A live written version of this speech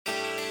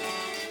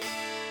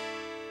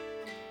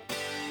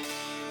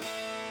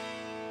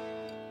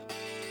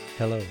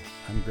Hello,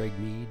 I'm Greg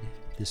Mead,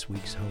 this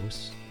week's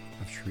host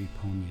of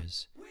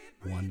SriPonya's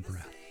One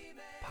Breath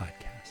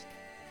podcast.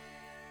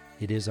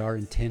 It is our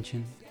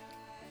intention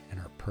and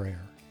our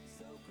prayer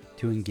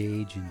to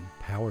engage in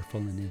powerful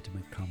and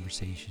intimate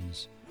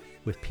conversations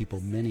with people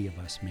many of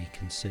us may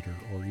consider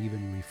or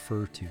even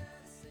refer to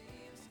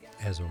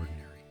as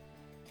ordinary.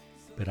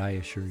 But I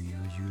assure you,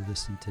 as you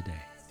listen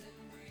today,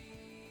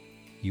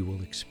 you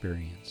will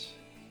experience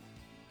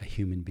a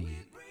human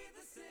being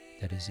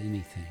that is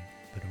anything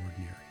but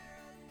ordinary.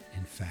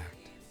 In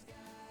fact,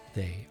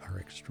 they are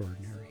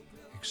extraordinary.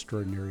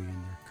 Extraordinary in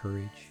their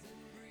courage,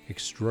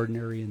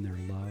 extraordinary in their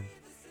love,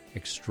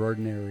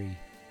 extraordinary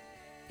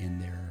in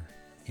their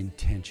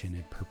intention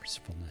and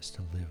purposefulness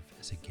to live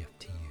as a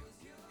gift to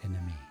you and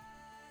to me.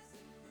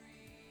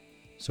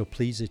 So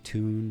please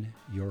attune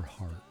your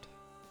heart,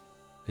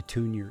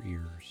 attune your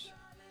ears,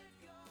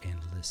 and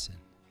listen.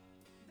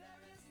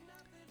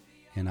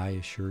 And I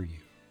assure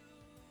you,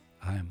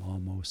 I am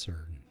almost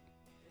certain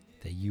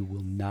that you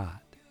will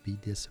not be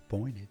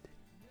disappointed.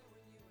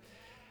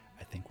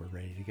 I think we're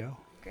ready to go.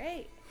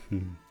 Great.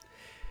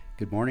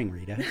 Good morning,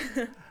 Rita.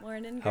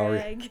 Morning,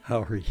 Greg.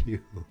 How are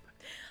you?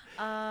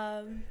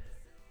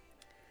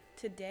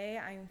 Today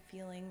I'm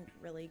feeling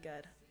really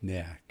good.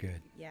 Yeah,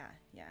 good. Yeah.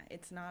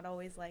 It's not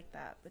always like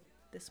that, but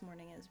this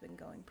morning has been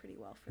going pretty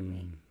well for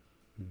me.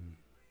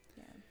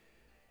 Yeah.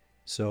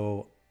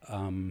 So, I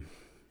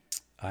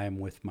am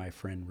with my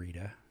friend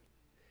Rita.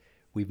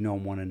 We've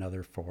known one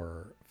another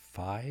for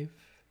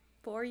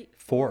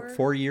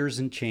 4 years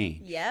and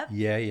change. Yep.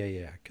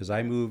 Yeah. Because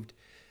I moved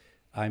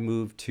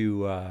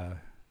to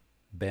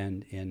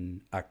Bend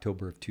in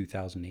October of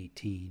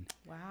 2018.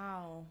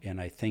 Wow. And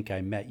I think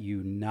I met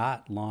you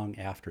not long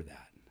after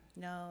that.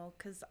 No,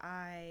 because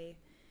I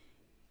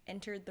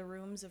entered the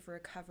rooms of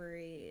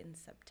recovery in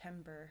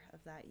September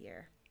of that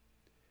year.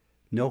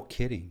 No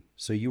kidding.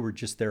 So you were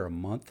just there a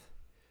month?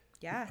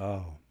 Yeah.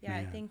 Oh, yeah,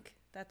 man. I think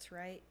that's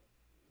right.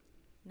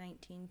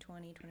 19,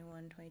 20,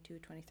 21, 22,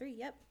 23.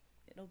 Yep.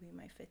 It'll be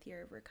my 5th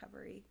year of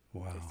recovery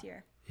this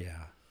year.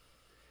 Yeah.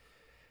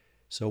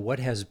 So what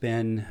has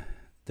been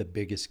the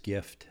biggest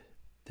gift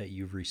that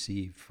you've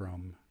received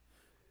from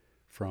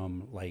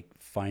like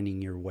finding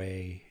your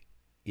way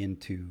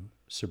into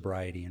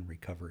sobriety and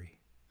recovery?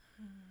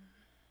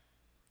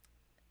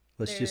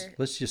 Let's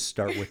just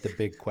start with the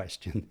big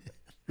question.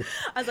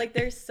 I was like,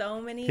 there's so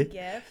many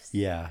gifts.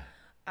 Yeah.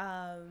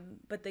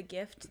 But the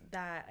gift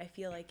that I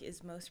feel like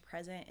is most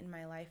present in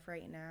my life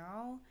right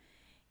now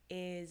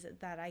is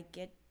that I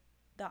get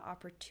the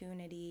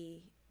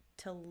opportunity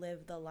to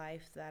live the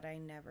life that I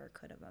never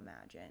could have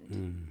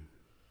imagined.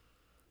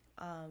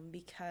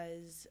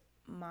 Because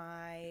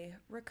my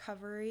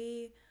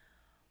recovery,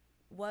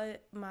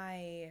 what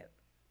my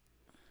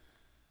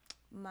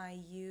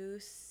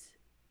use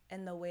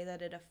and the way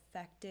that it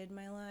affected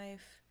my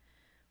life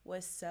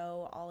was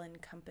so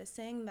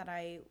all-encompassing that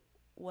I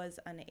was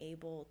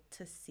unable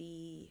to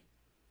see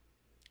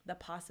the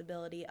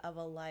possibility of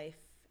a life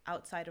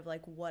outside of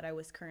like what I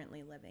was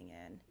currently living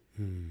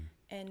in.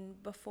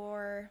 And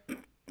before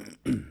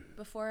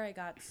I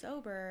got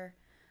sober,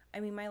 I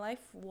mean, my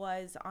life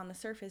was on the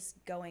surface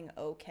going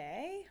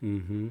okay.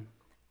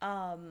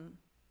 From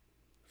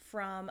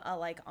a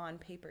like on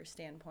paper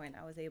standpoint,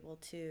 I was able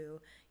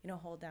to,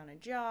 hold down a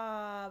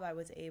job. I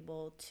was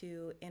able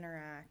to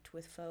interact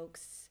with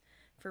folks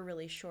for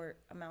really short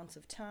amounts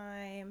of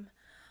time.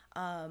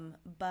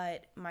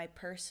 But my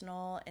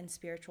personal and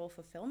spiritual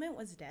fulfillment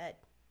was dead.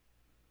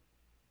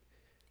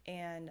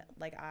 And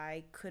like,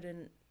 I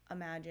couldn't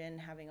imagine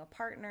having a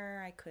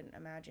partner. I couldn't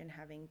imagine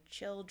having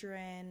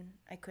children.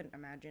 I couldn't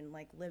imagine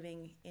like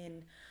living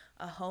in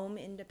a home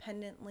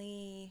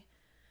independently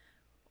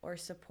or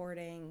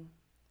supporting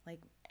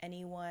like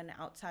anyone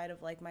outside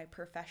of like my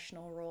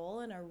professional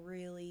role in a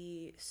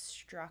really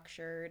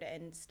structured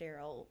and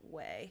sterile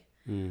way.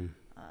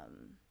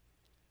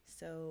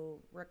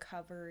 So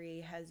recovery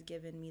has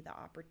given me the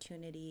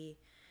opportunity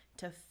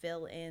to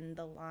fill in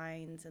the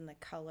lines and the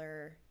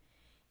color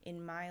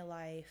in my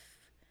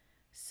life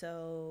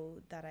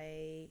so that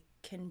I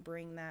can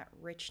bring that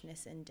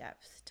richness and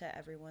depth to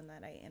everyone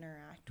that I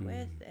interact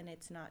with. And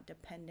it's not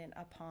dependent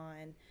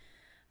upon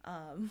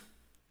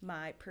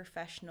my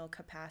professional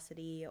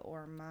capacity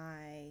or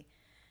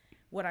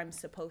what I'm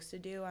supposed to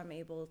do. I'm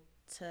able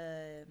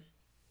to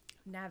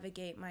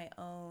navigate my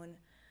own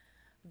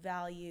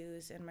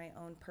values and my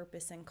own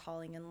purpose and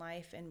calling in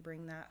life and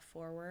bring that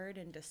forward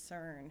and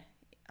discern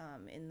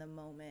in the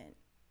moment.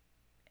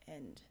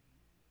 And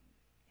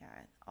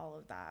yeah, all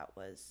of that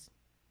was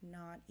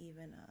not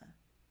even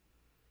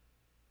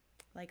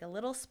a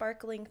little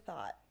sparkling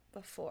thought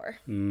before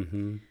I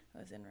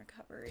was in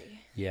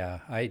recovery. Yeah.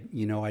 I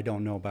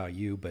don't know about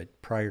you,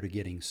 but prior to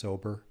getting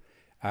sober,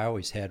 I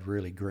always had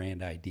really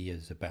grand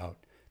ideas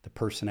about the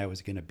person I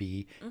was going to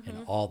be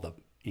and all the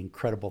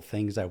incredible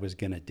things I was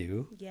going to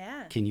do.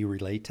 Yeah. Can you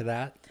relate to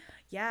that?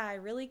 Yeah, I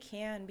really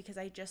can, because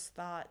I just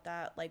thought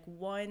that like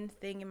one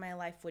thing in my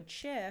life would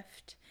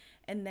shift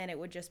and then it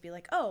would just be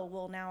like, oh,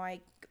 well, now I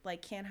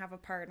like can't have a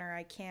partner,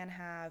 I can't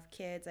have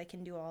kids, I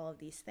can do all of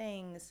these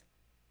things.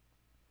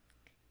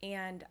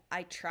 And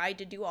I tried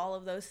to do all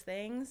of those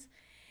things,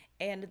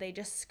 and they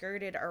just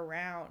skirted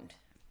around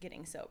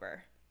getting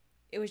sober.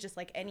 It was just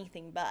like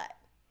anything but.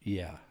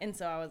 Yeah. And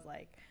so I was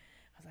like,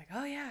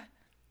 oh yeah,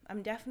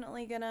 I'm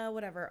definitely gonna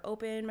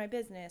open my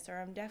business, or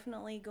I'm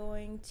definitely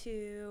going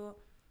to,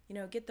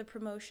 get the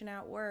promotion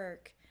at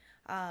work.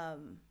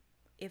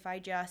 If I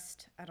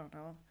just, I don't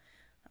know.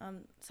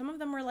 Some of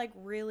them were like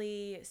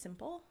really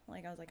simple.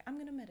 Like I was like, I'm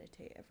going to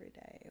meditate every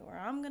day, or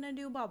I'm going to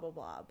do blah, blah,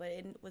 blah. But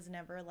it was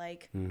never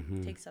like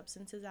take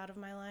substances out of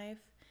my life.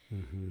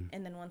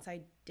 And then once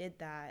I did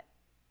that,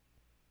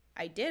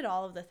 I did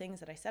all of the things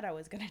that I said I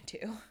was going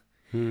to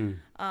do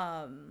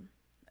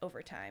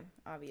over time,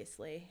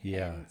 obviously.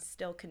 Yeah. And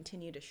still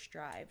continue to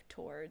strive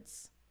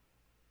towards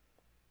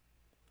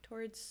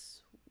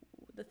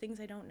the things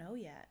I don't know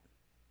yet.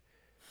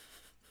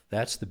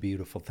 That's the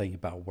beautiful thing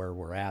about where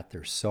we're at.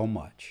 There's so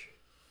much.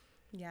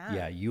 Yeah.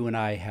 Yeah, you and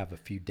I have a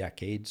few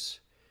decades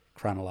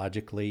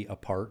chronologically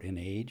apart in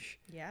age.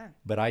 Yeah.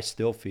 But I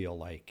still feel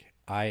like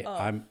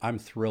I'm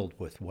thrilled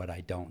with what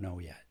I don't know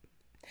yet.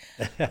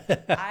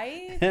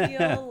 I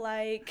feel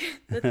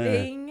like the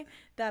thing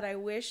that I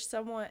wish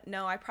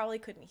I probably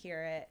couldn't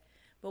hear it,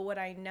 but what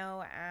I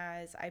know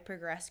as I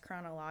progress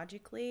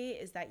chronologically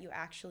is that you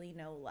actually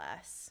know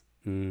less.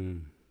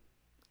 And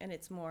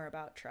it's more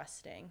about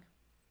trusting.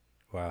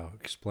 Wow,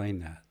 explain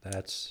that.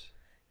 That's,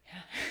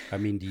 I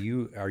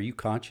mean, are you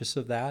conscious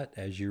of that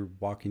as you're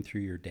walking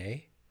through your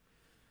day?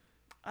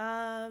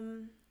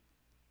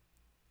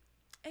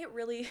 It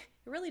really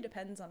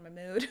depends on my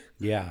mood.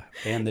 Yeah,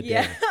 and the day.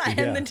 Yeah,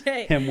 and the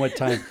day. And what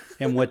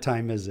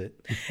time is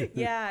it?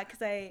 Yeah,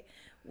 because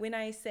when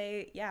I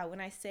say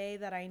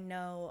that I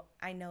know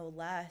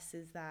less,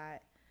 is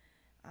that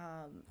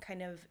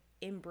kind of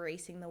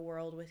embracing the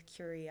world with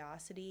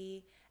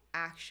curiosity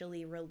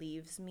actually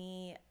relieves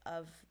me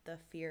of the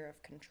fear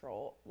of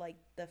control, like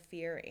the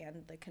fear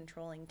and the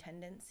controlling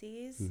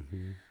tendencies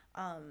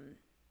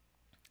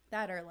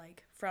that are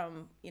like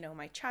from,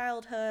 my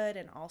childhood,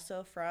 and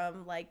also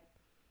from like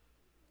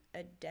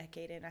a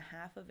decade and a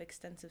half of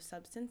extensive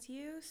substance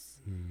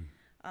use,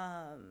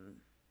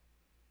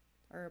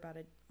 or about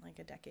a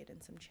decade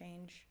and some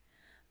change,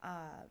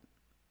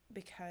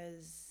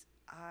 because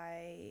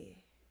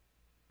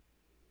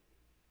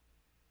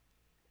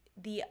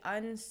the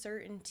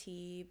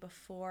uncertainty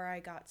before I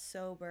got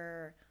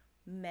sober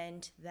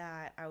meant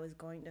that I was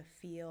going to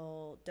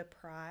feel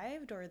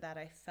deprived, or that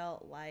I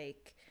felt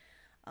like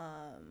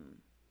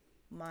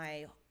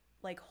my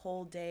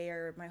whole day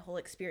or my whole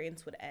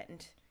experience would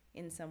end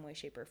in some way,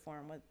 shape, or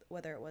form,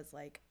 whether it was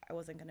like I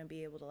wasn't going to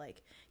be able to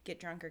like get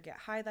drunk or get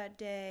high that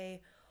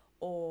day,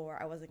 or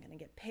I wasn't going to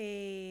get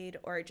paid,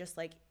 or just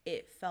like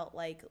it felt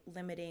like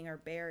limiting or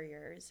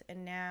barriers.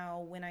 And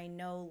now when I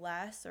know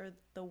less, or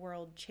the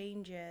world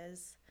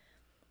changes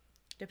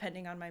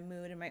depending on my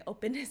mood and my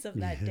openness of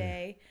that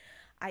day,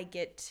 I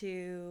get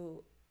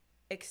to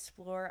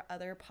explore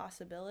other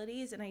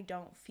possibilities, and I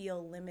don't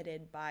feel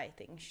limited by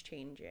things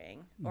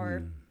changing,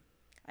 or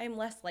I'm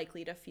less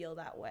likely to feel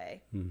that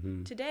way.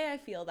 Today I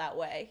feel that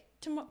way.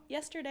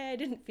 Yesterday I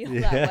didn't feel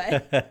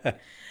that way.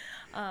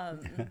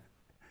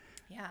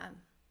 Yeah.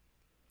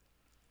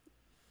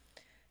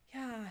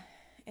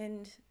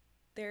 And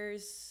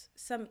there's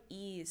some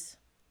ease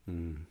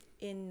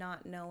in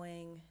not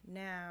knowing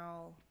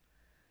now,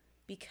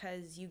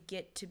 because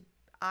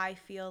I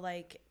feel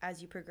like as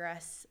you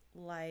progress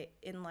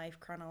in life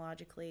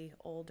chronologically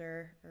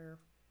older, or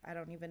I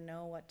don't even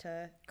know what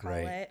to call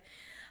it,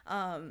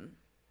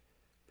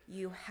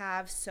 you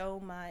have so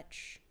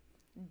much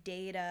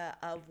data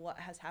of what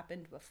has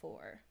happened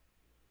before.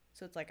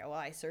 So it's like, well,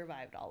 I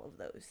survived all of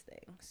those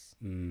things.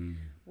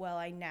 Well,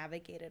 I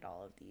navigated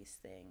all of these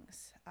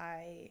things.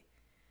 I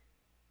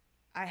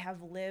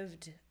have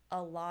lived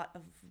a lot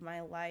of my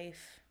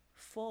life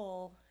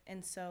full,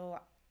 and so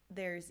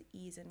there's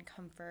ease and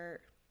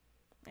comfort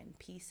and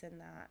peace in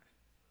that,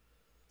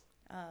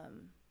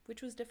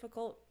 which was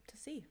difficult to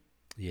see.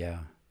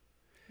 Yeah.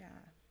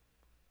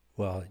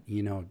 Well,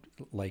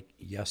 like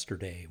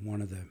yesterday,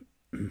 one of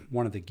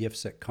the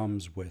gifts that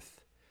comes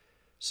with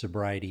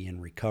sobriety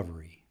and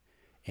recovery,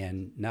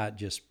 and not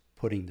just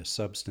putting the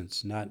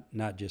substance,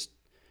 not just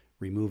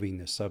removing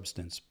the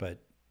substance,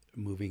 but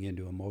moving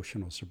into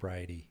emotional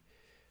sobriety.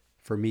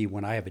 For me,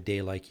 when I have a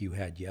day like you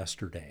had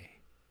yesterday,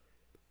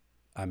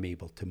 I'm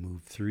able to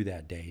move through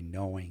that day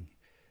knowing,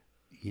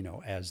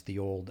 as the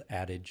old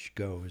adage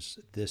goes,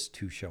 this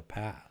too shall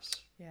pass.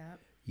 Yeah.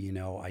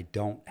 I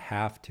don't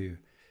have to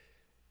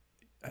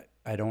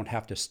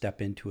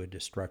step into a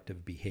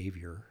destructive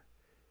behavior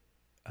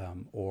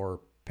or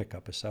pick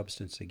up a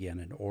substance again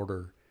in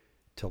order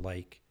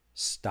to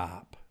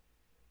stop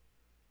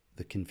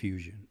the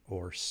confusion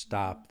or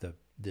stop the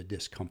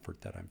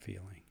discomfort that I'm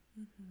feeling.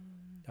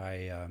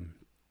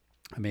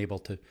 I'm able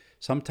to,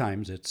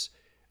 sometimes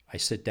I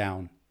sit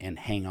down and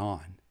hang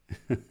on.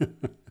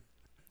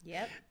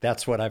 Yep.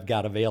 That's what I've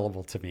got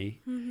available to me.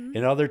 And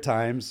other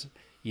times,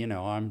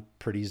 I'm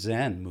pretty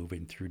zen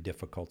moving through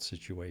difficult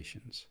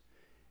situations.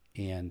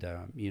 And,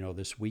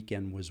 this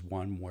weekend was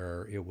one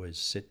where it was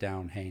sit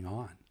down, hang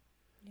on.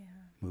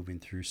 moving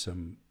through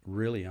some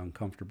really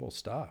uncomfortable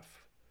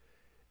stuff.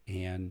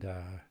 And,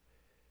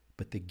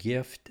 but the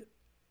gift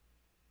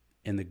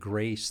and the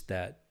grace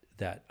that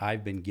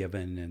I've been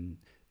given, and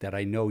that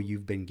I know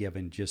you've been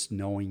given, just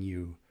knowing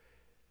you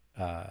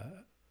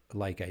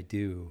like I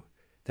do,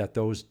 that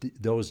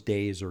those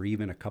days, or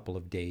even a couple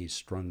of days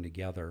strung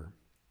together,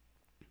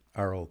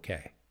 are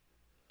okay.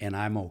 And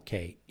I'm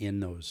okay in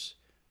those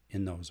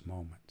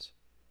moments.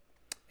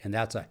 And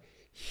that's a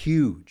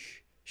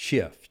huge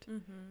shift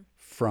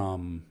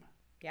from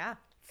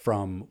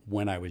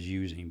when I was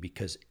using,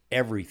 because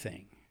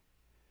everything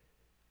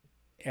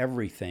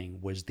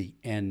was the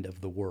end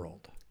of the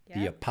world. Yep.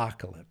 The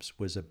apocalypse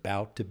was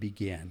about to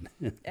begin.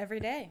 Every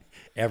day.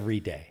 Every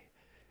day.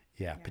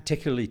 Yeah,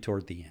 particularly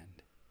toward the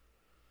end.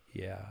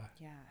 Yeah.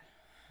 Yeah.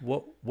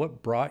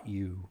 What brought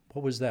you,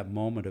 what was that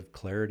moment of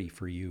clarity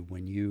for you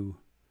when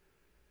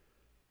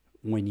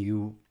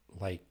you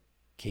like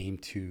came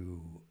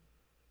to,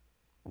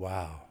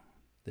 wow,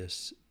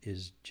 this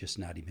is just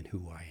not even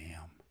who I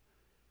am.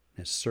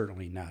 It's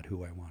certainly not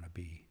who I want to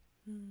be.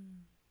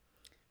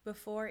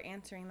 Before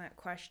answering that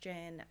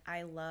question,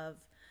 I love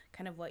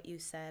kind of what you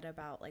said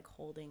about like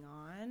holding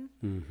on.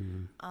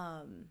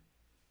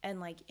 And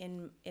like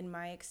in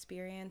my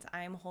experience,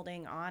 I'm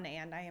holding on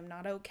and I am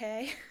not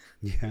okay.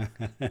 Yeah.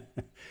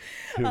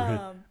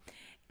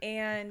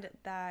 And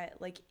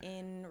that like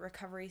in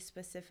recovery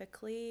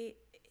specifically,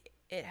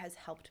 it has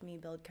helped me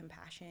build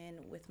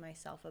compassion with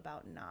myself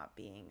about not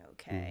being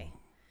okay. Ooh.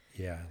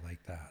 Yeah, I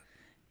like that.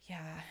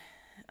 Yeah.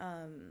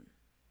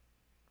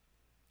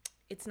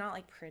 It's not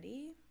like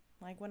pretty,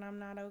 like when I'm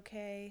not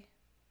okay,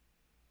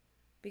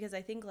 because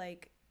I think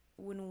like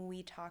when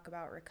we talk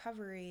about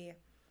recovery,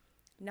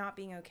 not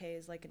being okay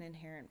is like an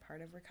inherent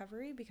part of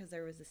recovery, because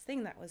there was this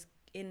thing that was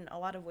in a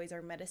lot of ways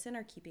our medicine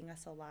or keeping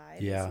us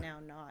alive is now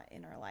not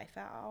in our life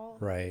at all.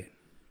 Right.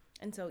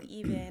 And so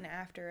even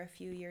after a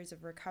few years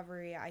of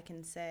recovery, I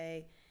can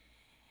say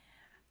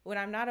when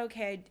I'm not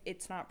okay,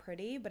 it's not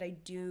pretty, but I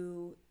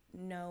do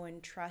know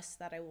and trust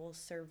that I will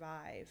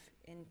survive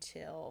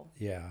until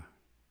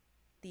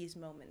these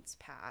moments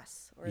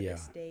pass, or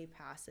this day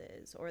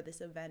passes, or this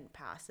event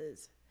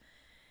passes.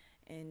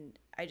 And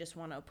I just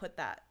want to put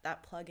that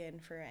plug in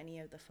for any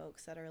of the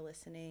folks that are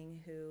listening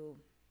who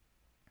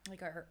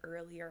like are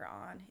earlier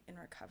on in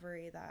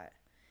recovery, that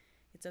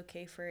it's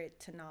okay for it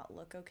to not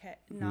look okay,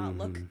 not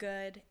look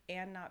good,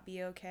 and not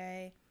be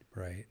okay.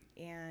 Right.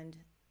 And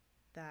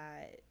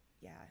that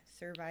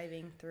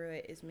surviving through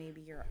it is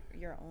maybe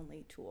your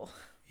only tool.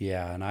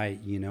 Yeah,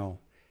 and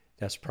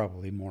that's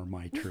probably more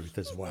my truth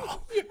as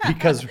well.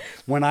 Because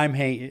when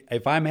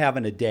if I'm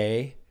having a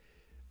day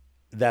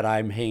that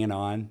I'm hanging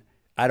on,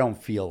 I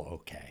don't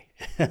feel okay.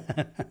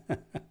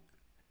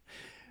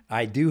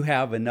 I do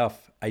have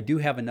enough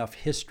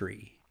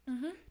history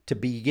to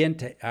begin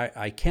to,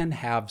 I can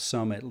have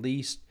some at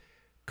least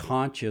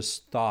conscious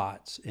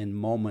thoughts and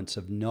moments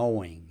of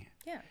knowing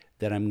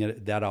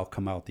that I'll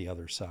come out the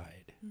other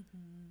side.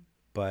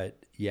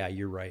 But yeah,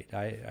 you're right.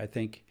 I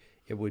think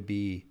it would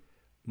be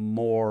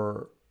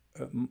more,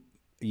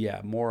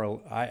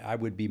 I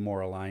would be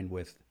more aligned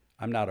with,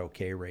 I'm not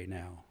okay right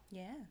now.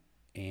 Yeah.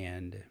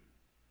 And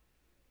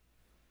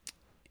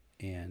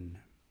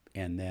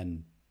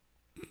then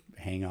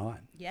hang on.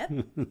 Yep.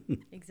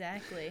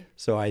 Exactly.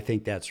 So I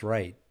think that's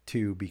right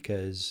too,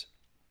 because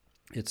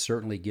it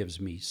certainly gives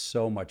me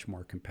so much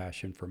more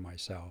compassion for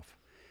myself.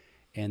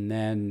 And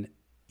then,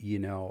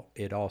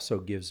 it also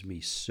gives me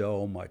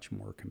so much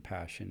more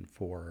compassion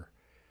for,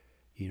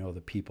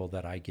 the people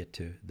that I get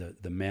to,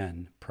 the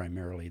men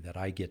primarily that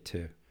I get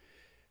to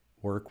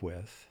work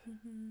with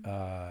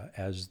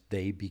as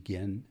they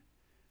begin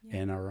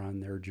and are on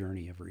their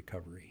journey of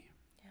recovery.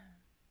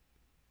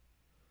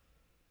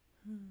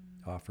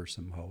 Offer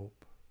some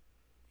hope,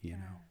 you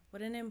know.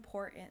 What an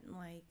important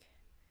like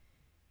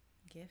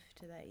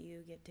gift that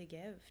you get to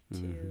give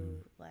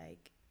to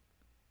like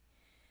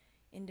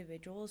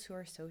individuals who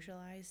are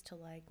socialized to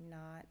like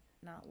not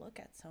look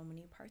at so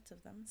many parts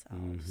of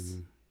themselves.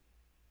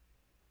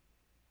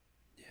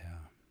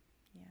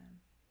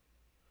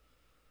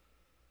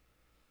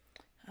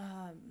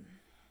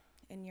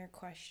 And your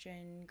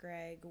question,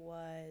 Greg,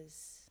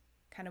 was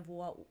kind of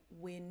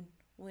when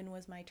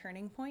was my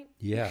turning point?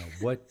 Yeah.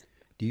 What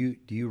do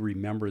you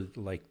remember,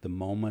 like the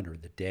moment or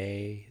the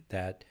day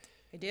that?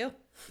 I do.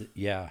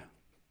 Yeah.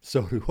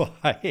 So do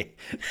I.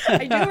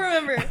 I do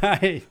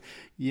remember.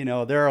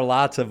 There are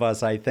lots of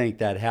us, I think,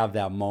 that have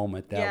that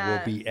moment that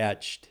will be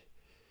etched,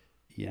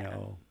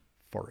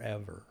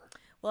 forever.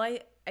 Well,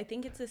 I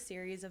think it's a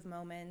series of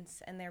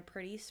moments, and they're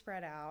pretty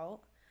spread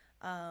out,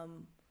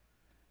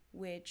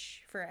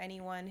 which for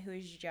anyone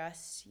who's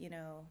just,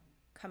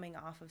 coming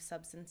off of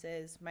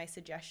substances, my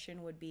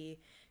suggestion would be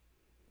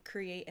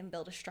create and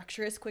build a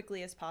structure as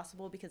quickly as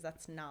possible, because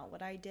that's not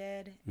what I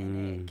did,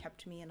 and it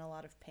kept me in a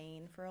lot of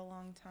pain for a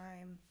long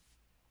time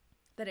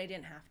that I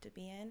didn't have to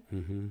be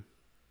in.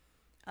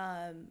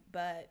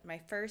 But my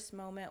first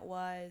moment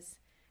was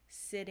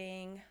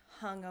sitting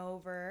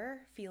hungover,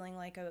 feeling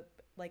like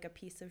like a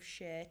piece of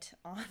shit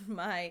on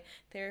my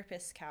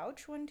therapist's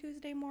couch one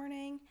Tuesday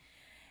morning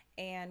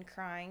and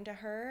crying to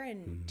her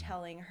and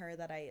telling her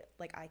that I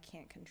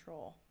can't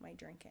control my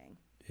drinking.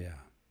 Yeah.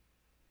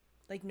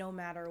 Like, no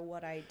matter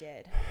what I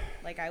did.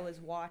 Like, I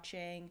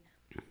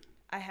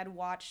had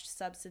watched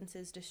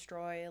substances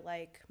destroy,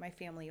 like, my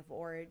family of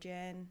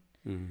origin.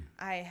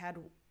 I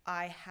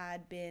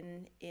had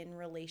been in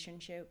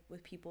relationship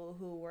with people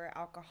who were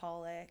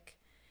alcoholic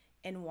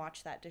and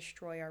watched that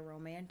destroy our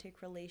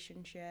romantic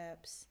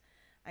relationships.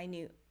 I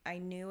knew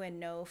and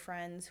know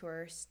friends who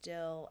are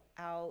still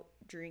out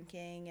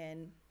drinking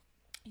and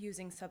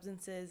using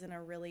substances in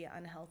a really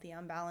unhealthy,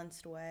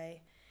 unbalanced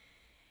way.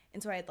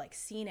 And so I had, like,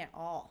 seen it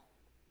all.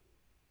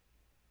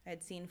 I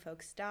had seen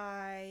folks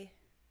die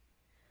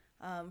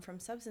from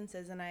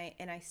substances, and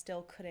I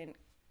still couldn't,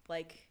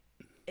 like,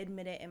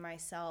 admit it in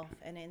myself.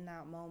 And in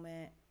that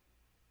moment,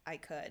 I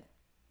could.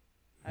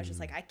 I was just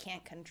like, I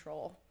can't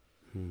control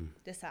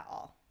this at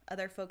all.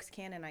 Other folks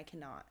can, and I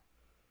cannot.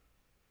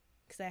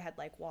 Because I had,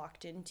 like,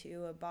 walked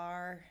into a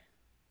bar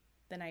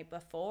the night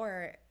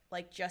before,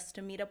 like, just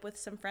to meet up with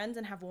some friends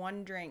and have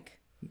one drink.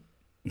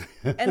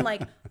 And,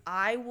 like,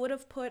 I would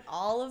have put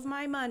all of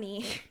my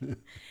money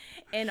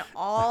and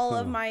all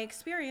of my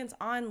experience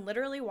on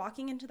literally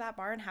walking into that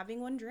bar and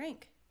having one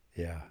drink.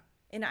 Yeah.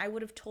 And I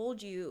would have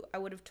told you,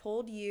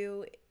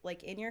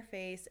 like, in your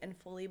face, and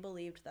fully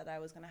believed that I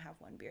was going to have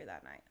one beer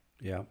that night.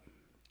 Yeah.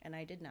 And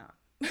I did not.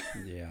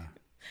 Yeah.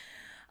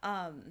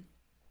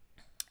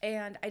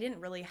 And I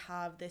didn't really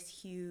have this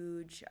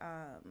huge,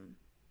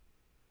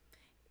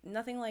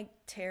 nothing, like,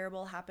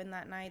 terrible happened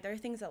that night. There are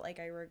things that, like,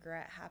 I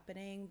regret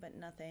happening, but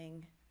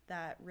nothing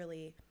that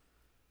really,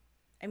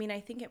 I mean, I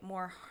think it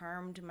more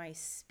harmed my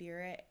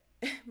spirit,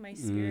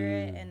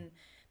 and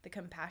the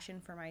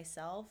compassion for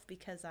myself,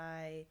 because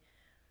I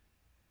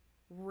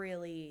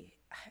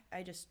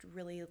just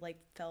really, like,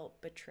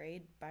 felt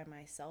betrayed by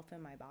myself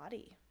and my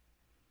body.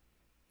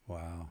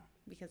 Wow.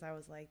 Because I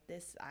was like,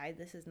 this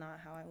is not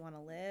how I want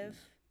to live.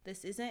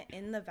 This isn't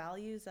in the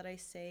values that I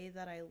say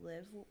that I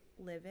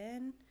live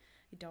in.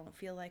 I don't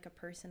feel like a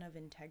person of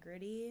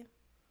integrity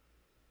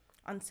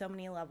on so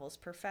many levels,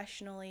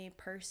 professionally,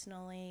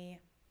 personally.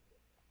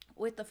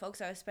 With the folks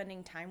I was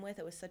spending time with,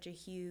 it was such a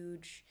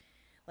huge,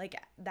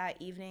 like, that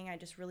evening, I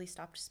just really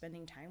stopped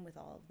spending time with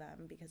all of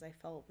them because I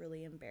felt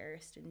really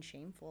embarrassed and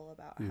shameful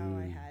about how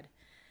I had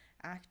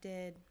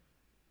acted.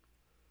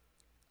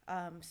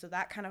 So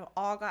that kind of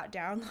all got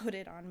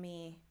downloaded on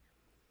me.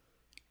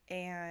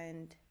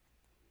 And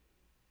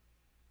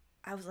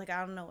I was like, I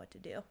don't know what to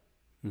do.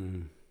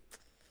 And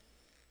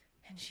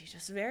she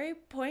just very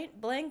point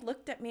blank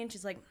looked at me and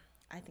she's like,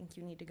 I think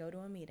you need to go to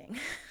a meeting.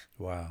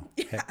 Wow.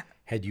 Yeah.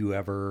 Had you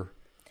ever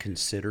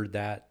considered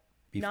that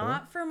before?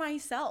 Not for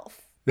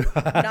myself.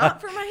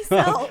 Not for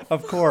myself.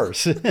 Of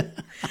course.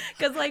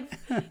 Because I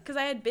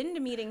had been to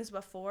meetings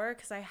before,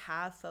 because I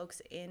have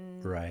folks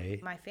in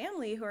my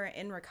family who are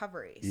in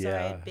recovery. So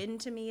I had been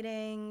to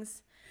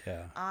meetings.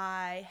 Yeah.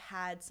 I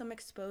had some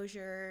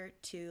exposure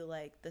to,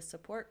 like, the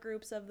support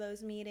groups of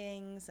those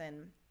meetings.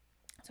 And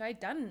so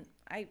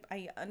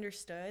I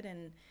understood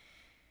and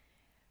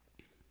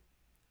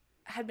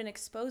had been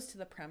exposed to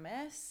the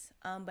premise,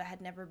 but had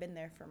never been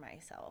there for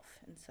myself.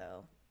 And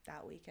so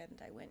that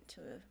weekend I went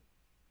to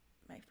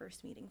my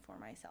first meeting for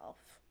myself.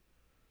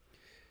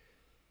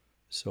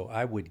 So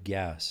I would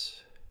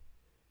guess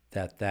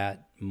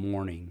that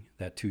morning,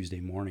 that Tuesday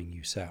morning,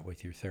 you sat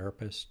with your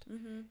therapist.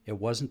 It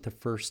wasn't the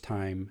first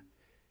time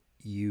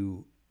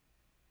you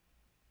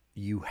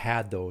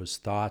had those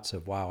thoughts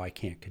of, wow, I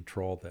can't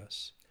control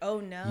this. Oh,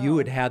 no. You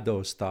had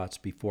those thoughts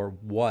before.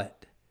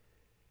 What,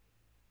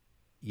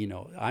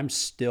 I'm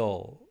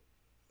still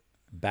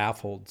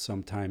baffled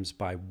sometimes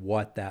by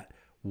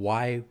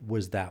why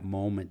was that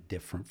moment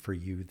different for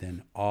you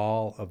than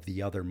all of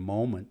the other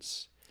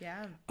moments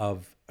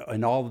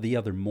and all of the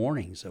other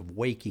mornings of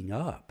waking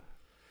up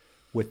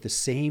with the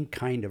same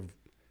kind of,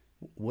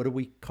 what do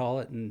we call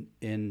it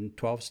in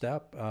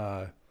 12-step?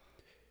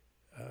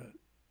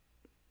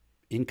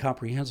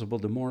 Incomprehensible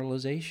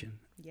demoralization.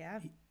 Yeah.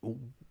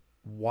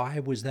 Why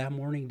was that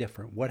morning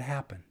different? What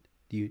happened?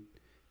 Do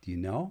you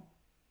know?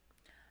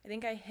 I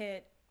think I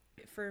hit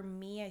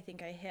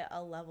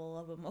a level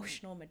of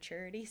emotional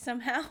maturity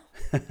somehow.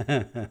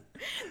 That,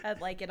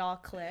 like, it all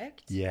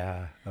clicked.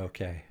 Yeah.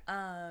 Okay.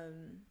 I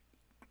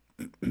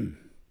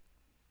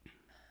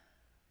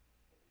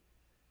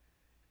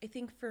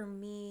think for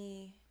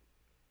me,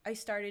 I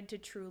started to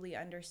truly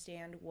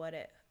understand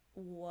what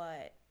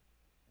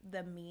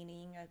the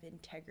meaning of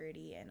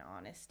integrity and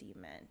honesty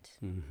meant.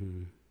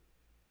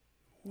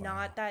 Wow.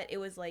 Not that it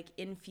was, like,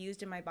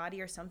 infused in my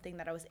body or something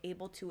that I was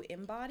able to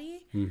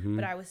embody,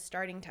 but I was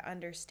starting to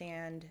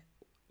understand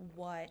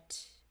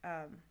what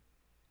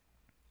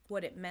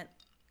it meant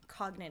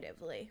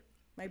cognitively.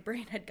 My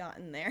brain had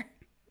gotten there.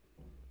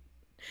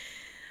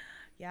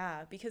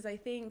 Yeah, because I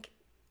think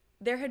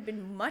there had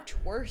been much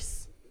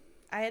worse.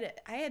 I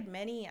have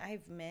many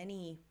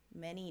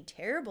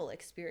terrible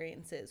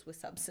experiences with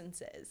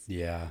substances.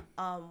 Yeah.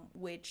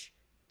 Which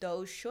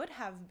those should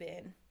have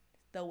been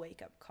the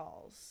wake-up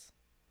calls.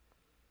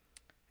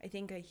 I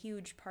think a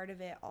huge part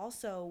of it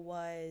also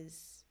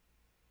was,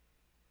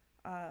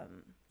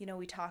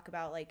 we talk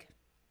about like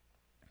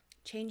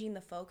changing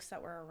the folks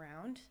that were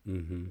around.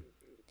 Mm-hmm.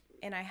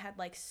 And I had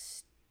like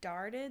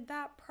started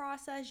that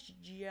process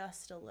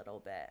just a little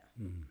bit.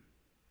 Mm.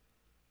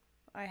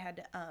 I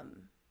had I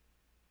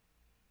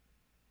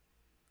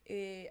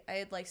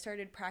had like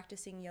started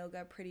practicing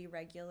yoga pretty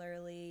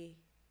regularly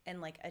and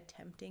like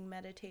attempting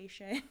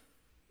meditation.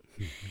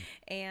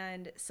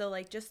 And so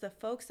like just the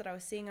folks that I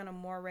was seeing on a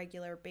more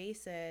regular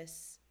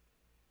basis,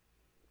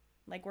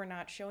 like were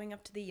not showing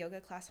up to the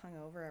yoga class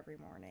hungover every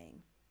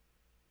morning.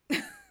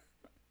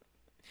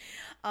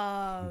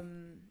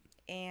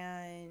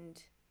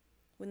 And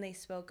when they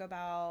spoke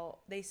about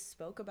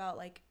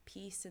like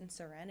peace and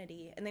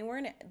serenity, and they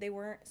weren't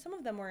some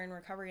of them were in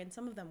recovery and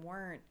some of them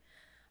weren't.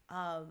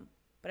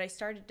 But I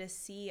started to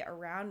see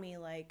around me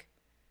like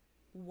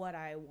what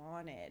I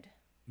wanted.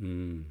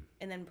 And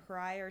then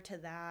prior to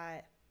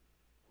that,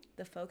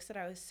 the folks that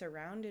I was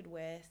surrounded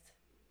with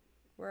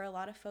were a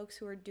lot of folks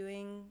who were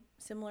doing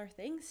similar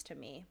things to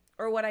me,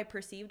 or what I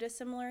perceived as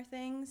similar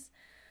things.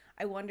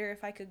 I wonder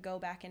if I could go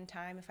back in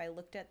time if I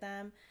looked at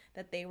them,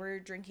 that they were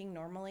drinking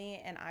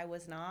normally and I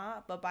was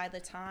not. But by the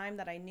time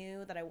that I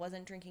knew that I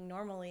wasn't drinking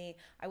normally,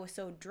 I was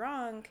so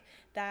drunk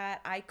that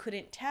I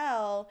couldn't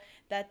tell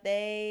that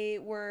they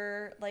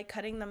were like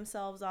cutting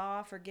themselves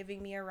off or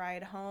giving me a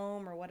ride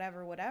home or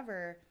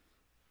whatever.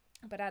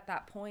 But at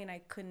that point,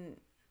 I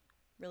couldn't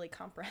really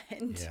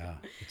comprehend. Yeah,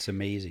 it's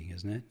amazing,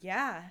 isn't it?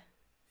 Yeah.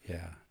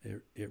 Yeah,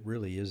 it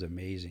really is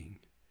amazing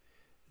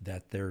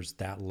that there's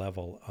that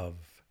level of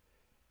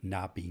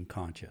not being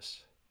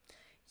conscious.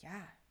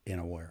 Yeah. And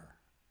aware.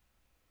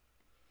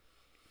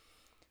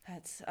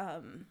 That's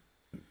I'm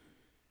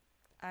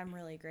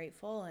really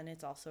grateful, and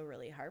it's also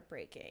really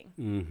heartbreaking.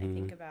 Mm-hmm. I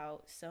think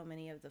about so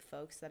many of the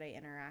folks that I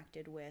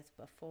interacted with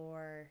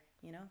before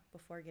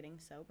getting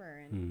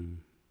sober, and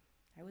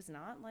I was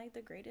not like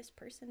the greatest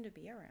person to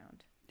be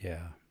around.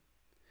 Yeah.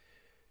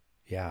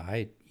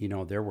 Yeah,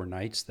 there were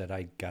nights that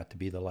I got to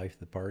be the life of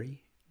the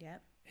party.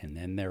 Yep. And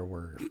then there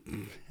were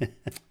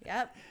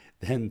Yep.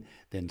 Then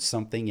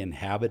something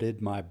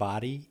inhabited my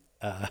body,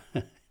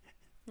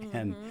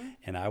 and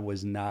I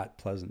was not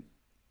pleasant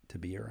to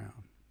be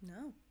around.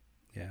 No.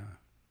 Yeah.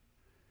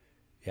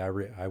 Yeah,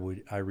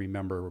 I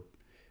remember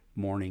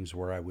mornings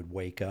where I would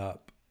wake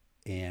up,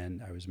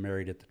 and I was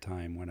married at the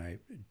time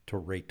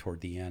right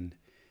toward the end,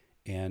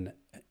 and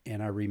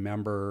I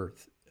remember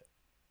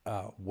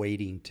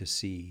waiting to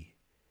see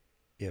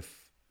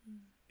if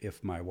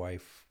my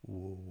wife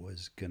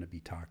was going to be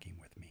talking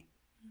with me.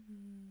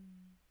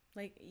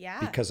 Like, yeah.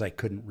 Because I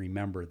couldn't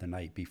remember the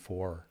night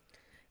before.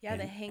 Yeah,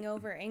 the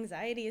hangover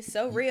anxiety is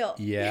so real.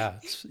 Yeah,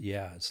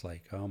 it's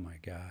like, oh my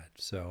God.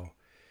 So,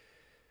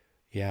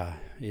 yeah,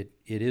 it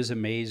is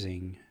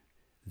amazing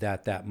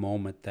that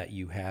moment that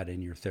you had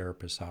in your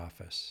therapist's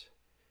office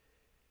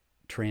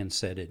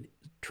transcended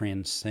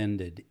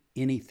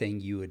anything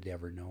you had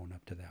ever known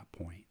up to that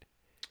point.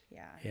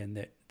 Yeah.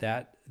 And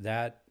that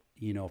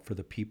for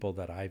the people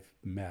that I've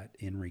met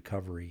in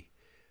recovery,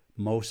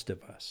 most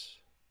of us,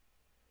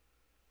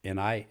 and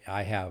I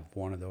have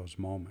one of those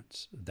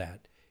moments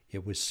that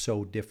it was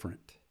so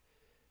different.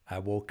 I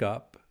woke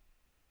up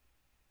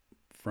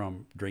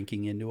from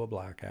drinking into a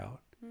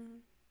blackout,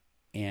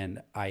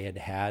 and I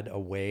had a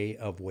way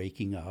of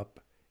waking up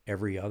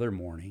every other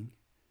morning,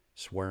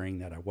 swearing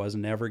that I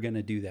wasn't ever going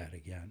to do that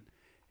again.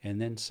 And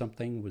then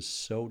something was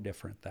so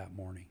different that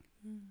morning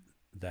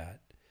that,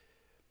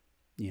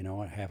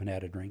 I haven't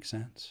had a drink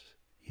since.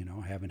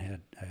 I haven't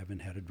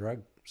had a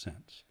drug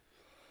since.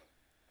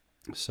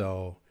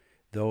 So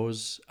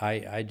those,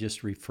 I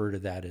just refer to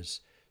that as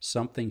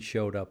something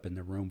showed up in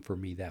the room for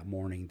me that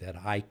morning that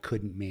I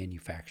couldn't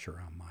manufacture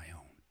on my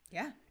own.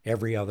 Yeah.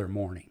 Every other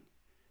morning,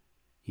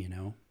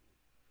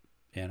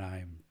 and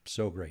I'm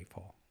so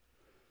grateful.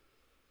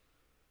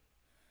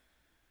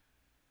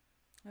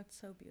 That's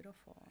so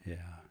beautiful.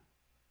 Yeah.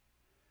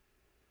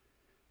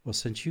 Well,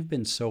 since you've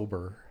been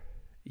sober,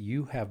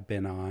 you have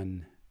been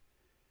on,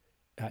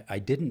 I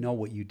didn't know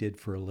what you did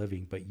for a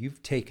living, but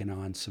you've taken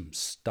on some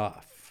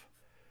stuff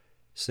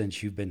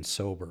since you've been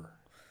sober.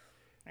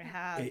 I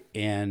have.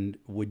 And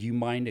would you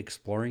mind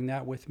exploring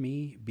that with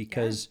me?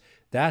 Because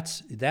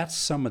that's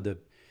some of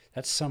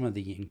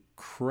the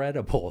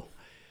incredible,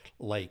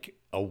 like,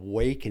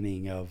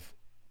 awakening of,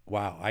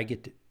 wow, I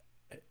get to,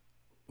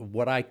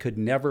 what I could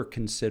never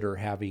consider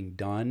having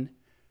done,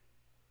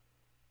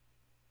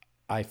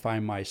 I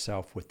find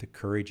myself with the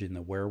courage and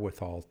the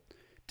wherewithal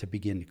to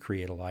begin to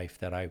create a life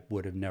that I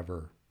would have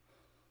never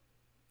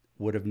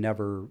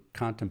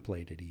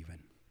contemplated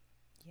even.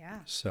 Yeah.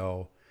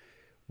 So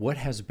what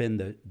has been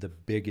the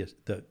biggest,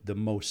 the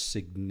most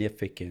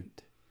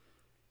significant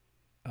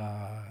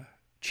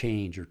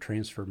change or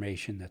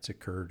transformation that's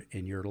occurred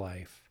in your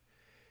life?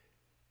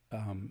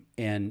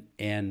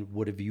 And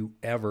would have you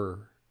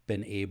ever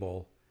been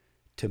able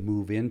to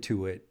move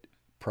into it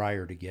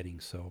prior to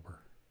getting sober?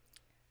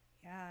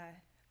 Yeah.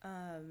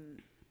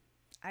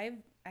 I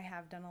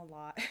have done a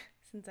lot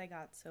since I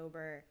got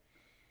sober.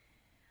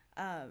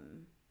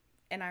 And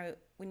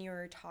when you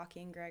were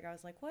talking, Greg, I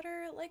was like, what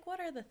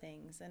are the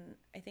things? And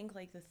I think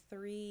like the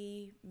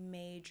three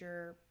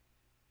major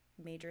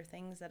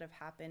things that have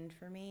happened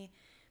for me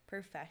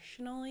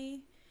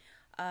professionally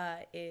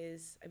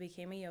is I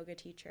became a yoga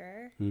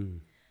teacher.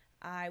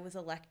 I was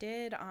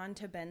elected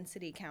onto Bend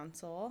City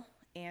Council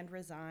and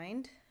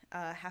resigned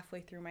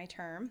halfway through my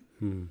term.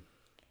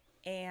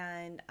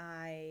 And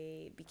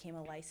I became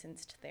a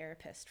licensed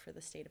therapist for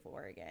the state of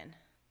Oregon.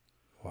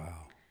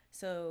 Wow.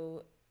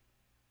 So,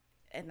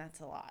 and that's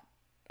a lot.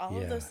 All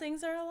of those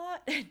things are a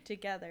lot.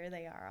 Together,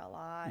 they are a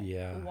lot.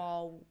 Yeah.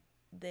 While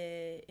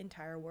the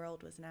entire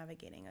world was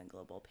navigating a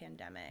global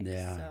pandemic.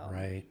 Yeah, so,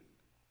 right.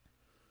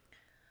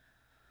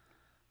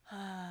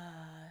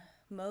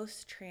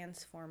 Most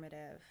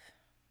transformative.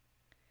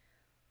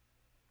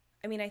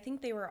 I mean, I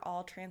think they were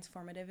all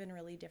transformative in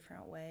really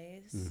different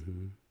ways.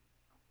 Mm-hmm.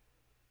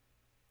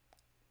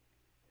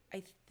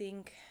 I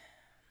think,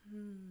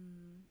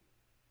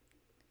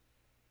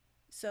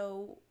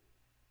 so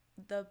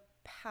the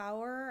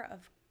power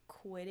of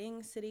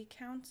quitting city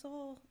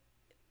council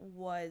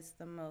was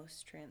the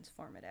most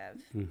transformative.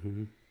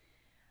 Mm-hmm.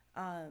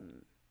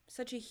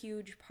 Such a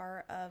huge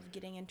part of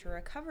getting into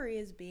recovery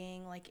is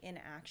being like in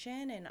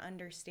action and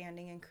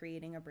understanding and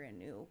creating a brand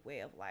new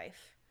way of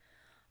life.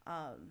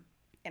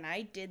 And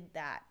I did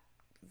that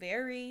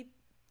very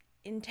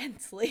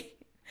intensely.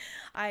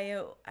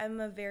 I'm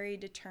a very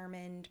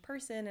determined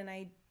person, and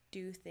I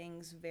do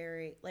things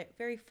very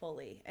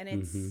fully, and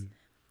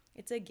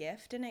it's a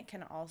gift, and it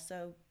can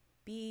also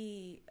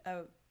be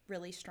a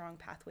really strong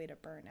pathway to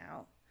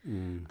burnout.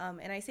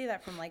 And I say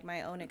that from like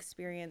my own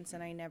experience,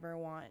 and I never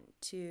want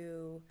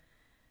to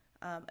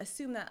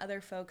assume that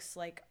other folks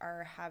like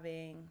are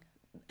having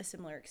a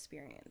similar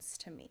experience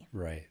to me.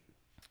 Right.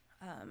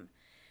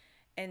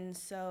 And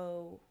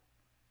so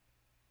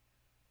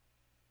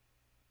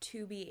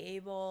to be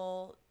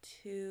able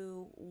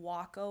to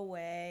walk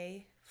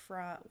away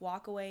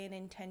and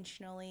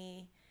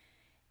intentionally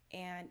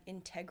and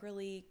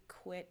integrally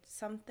quit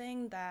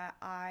something that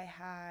I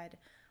had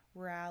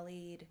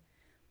rallied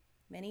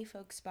many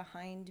folks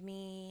behind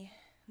me,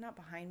 not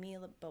behind me,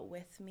 but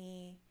with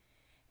me,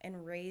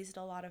 and raised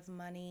a lot of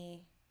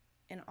money,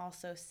 and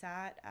also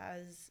sat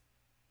as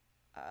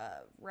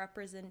a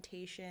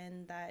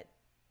representation that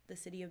the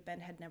city of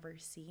Bend had never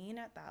seen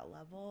at that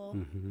level.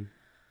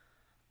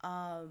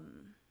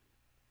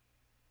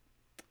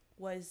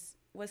 Was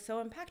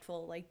so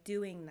impactful, like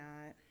doing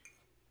that,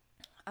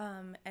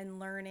 and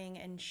learning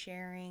and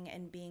sharing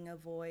and being a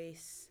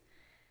voice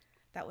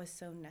that was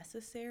so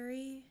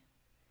necessary.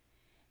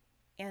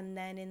 And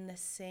then in the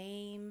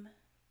same,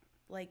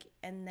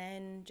 and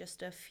then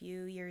just a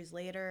few years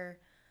later,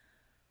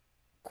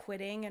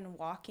 quitting and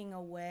walking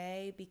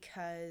away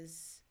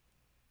because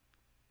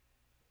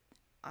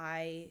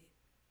I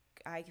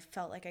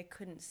felt like I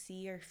couldn't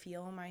see or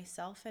feel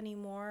myself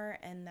anymore,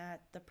 and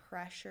that the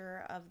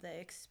pressure of the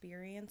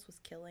experience was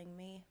killing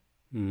me.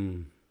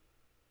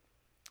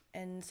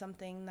 And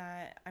something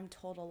that I'm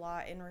told a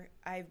lot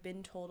I've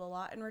been told a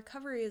lot in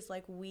recovery is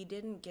like, we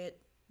didn't get,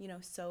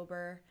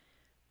 sober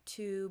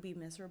to be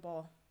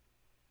miserable.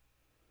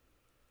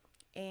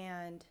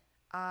 And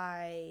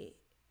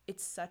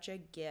it's such a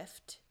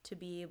gift to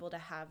be able to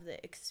have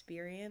the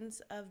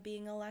experience of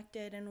being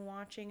elected and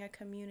watching a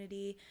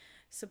community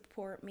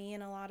support me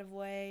in a lot of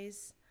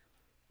ways,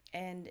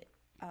 and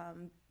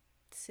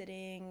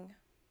sitting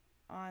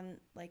on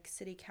like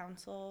city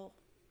council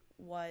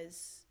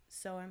was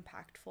so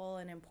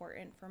impactful and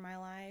important for my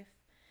life,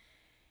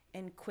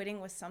 and quitting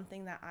was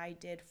something that I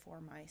did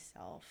for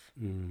myself.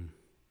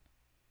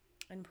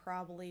 And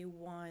probably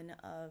one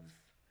of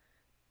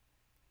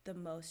the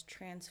most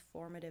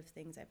transformative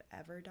things I've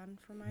ever done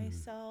for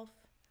myself.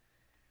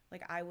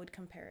 Like, I would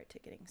compare it to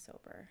getting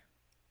sober.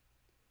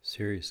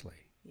 Seriously?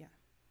 Yeah.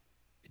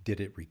 Did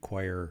it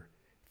require,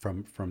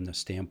 from the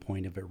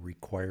standpoint of it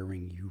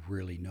requiring you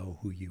really know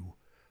who you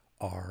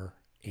are,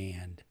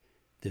 and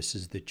this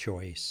is the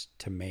choice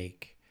to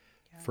make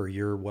for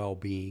your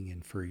well-being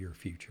and for your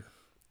future?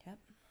 Yep.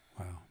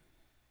 Wow.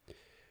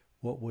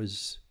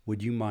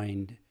 Would you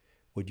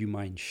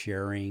mind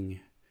sharing,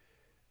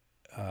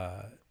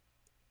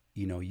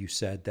 you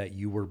said that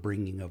you were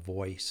bringing a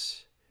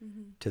voice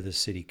to the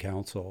city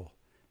council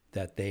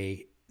that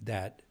the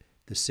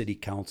city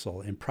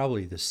council and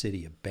probably the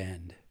city of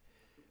Bend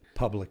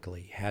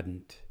publicly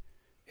hadn't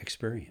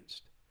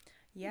experienced.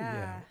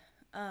 Yeah.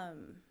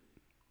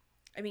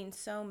 I mean,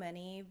 so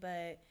many,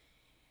 but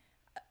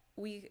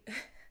we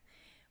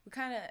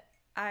kind of,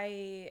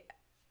 I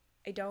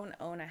don't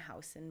own a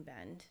house in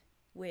Bend,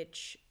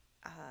 which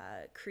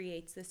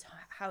creates this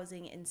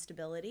housing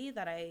instability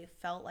that I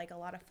felt like a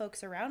lot of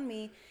folks around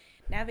me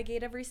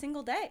navigate every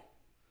single day.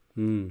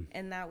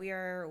 And that we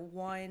are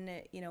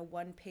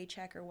one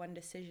paycheck or one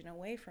decision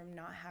away from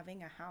not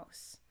having a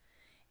house.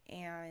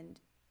 And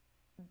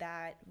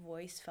that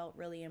voice felt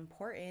really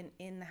important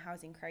in the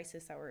housing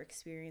crisis that we're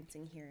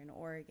experiencing here in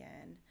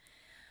Oregon.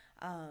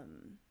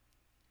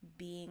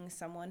 Being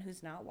someone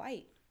who's not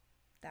white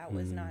That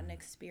was not an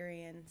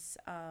experience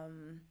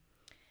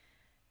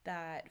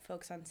that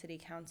folks on city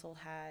council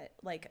had.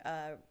 Like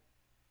a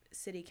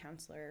city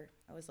councilor,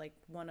 I was like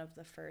one of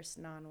the first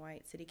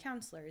non-white city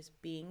councilors,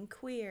 being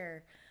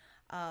queer,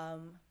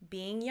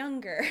 being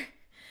younger,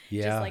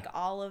 just like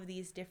all of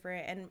these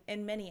different,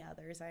 and many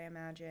others, I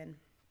imagine.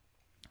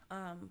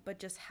 But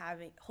just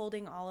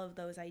holding all of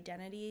those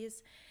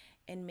identities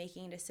and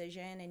making a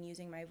decision and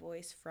using my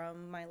voice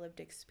from my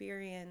lived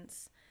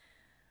experience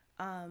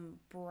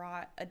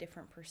brought a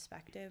different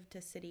perspective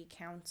to city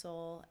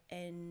council.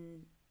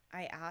 And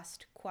I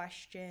asked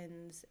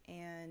questions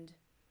and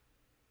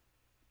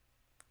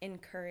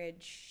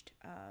encouraged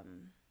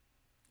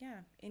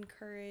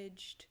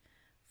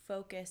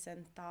focus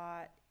and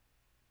thought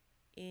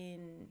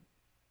in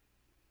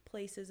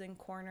places and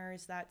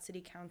corners that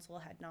city council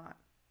had not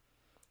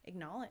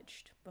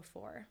acknowledged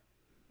before,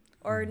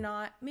 or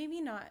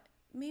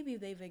maybe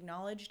they've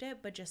acknowledged it,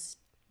 but just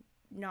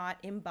not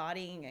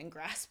embodying and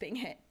grasping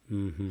it.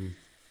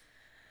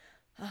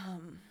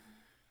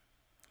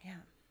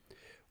 Yeah.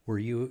 Were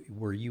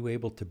you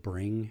able to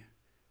bring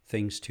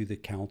things to the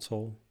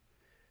council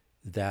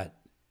that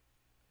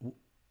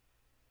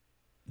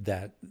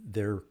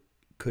there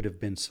could have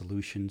been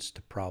solutions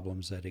to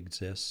problems that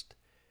exist,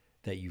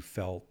 that you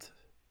felt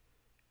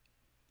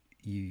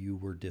you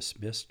were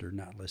dismissed or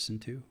not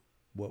listened to?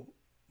 What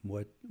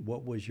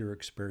was your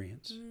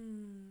experience?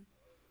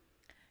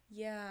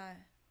 Yeah.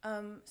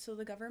 So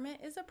the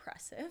government is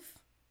oppressive.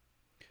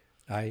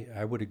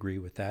 I would agree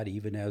with that,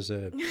 even as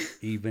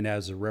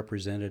a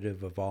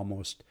representative of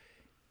almost,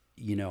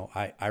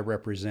 I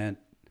represent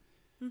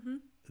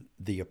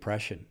the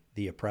oppression,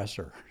 the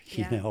oppressor.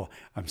 Yeah.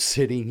 I'm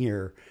sitting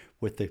here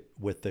with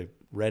the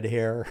red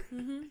hair.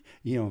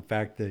 In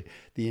fact, the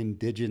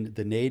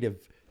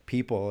native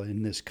people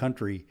in this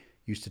country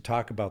used to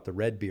talk about the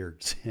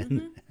redbeards,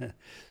 and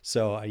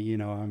so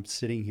I'm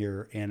sitting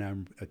here and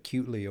I'm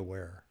acutely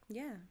aware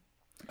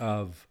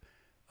of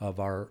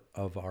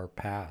our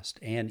past,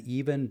 and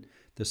even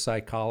the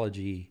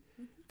psychology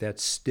that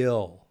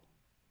still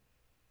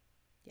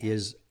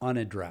is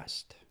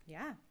unaddressed.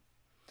 Yeah.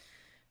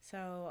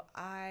 So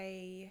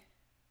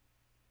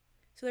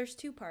there's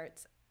two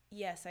parts.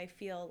 Yes, I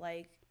feel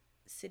like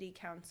city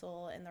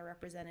council and the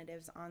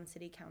representatives on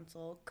city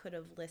council could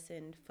have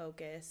listened,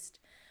 focused,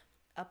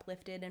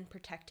 uplifted, and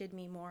protected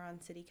me more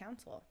on city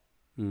council.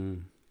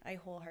 I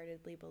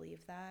wholeheartedly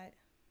believe that.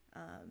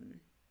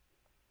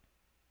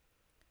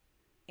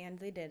 And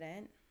they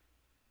didn't.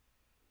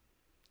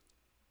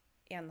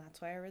 And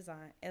that's why I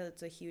resigned.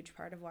 It's a huge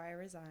part of why I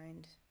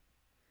resigned.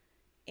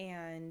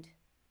 And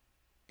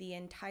the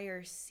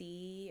entire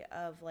sea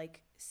of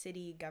like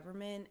city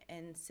government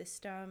and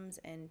systems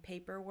and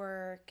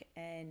paperwork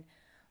and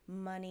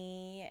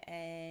money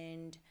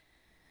and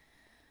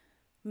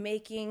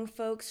making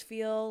folks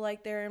feel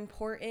like they're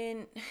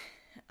important,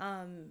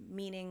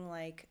 meaning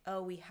like,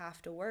 oh, we have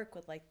to work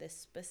with like this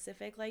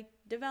specific like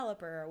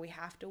developer, or we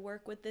have to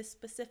work with this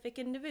specific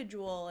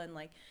individual, and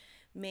like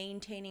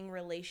maintaining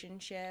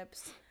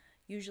relationships,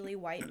 usually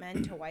white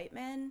men to white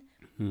men,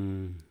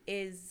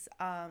 is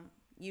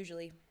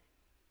usually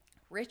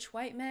rich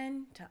white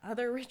men to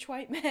other rich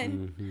white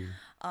men,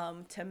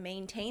 to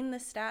maintain the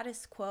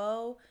status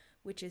quo,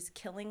 which is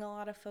killing a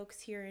lot of folks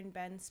here in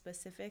Bend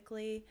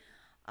specifically.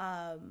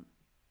 And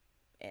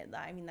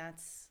I mean,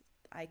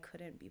 I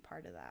couldn't be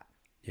part of that.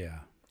 Yeah.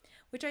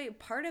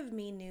 Part of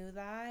me knew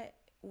that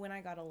when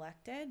I got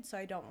elected, so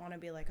I don't want to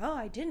be like, oh,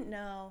 I didn't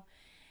know.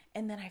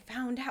 And then I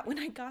found out when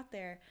I got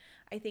there.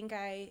 I think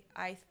I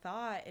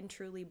thought and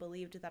truly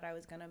believed that I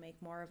was going to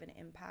make more of an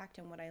impact.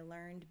 And what I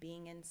learned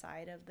being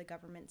inside of the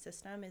government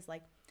system is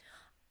like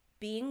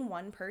being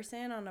one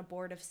person on a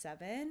board of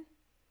 7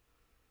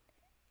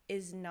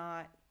 is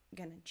not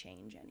going to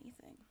change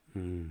anything.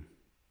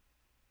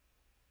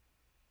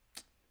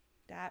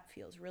 That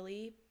feels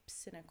really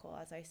cynical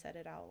as I said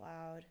it out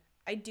loud.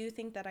 I do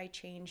think that I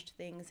changed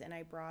things and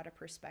I brought a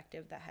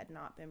perspective that had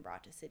not been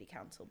brought to city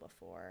council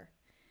before.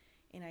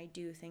 And I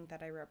do think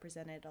that I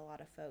represented a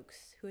lot of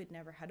folks who had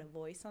never had a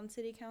voice on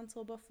city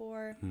council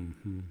before.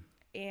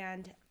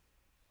 And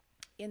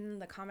in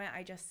the comment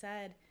I just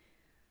said,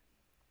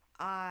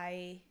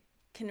 I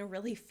can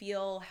really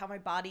feel how my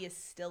body is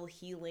still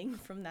healing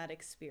from that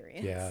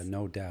experience. Yeah,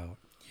 no doubt.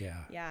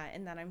 Yeah. Yeah,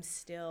 and that I'm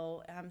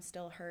still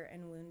hurt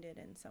and wounded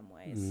in some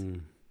ways.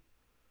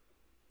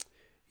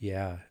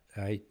 Yeah,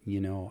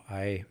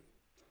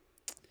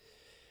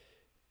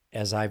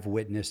 as I've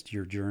witnessed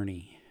your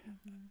journey,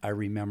 I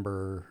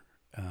remember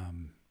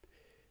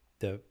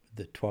the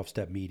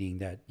 12-step meeting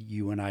that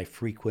you and I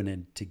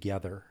frequented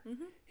together,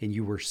 and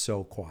you were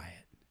so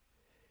quiet.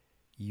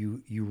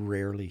 You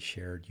rarely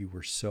shared. You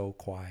were so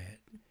quiet,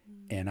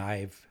 and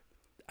I've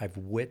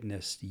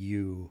witnessed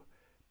you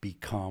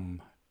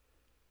become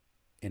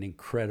an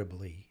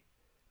incredibly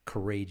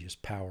courageous,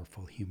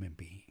 powerful human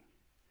being.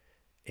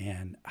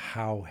 And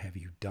how have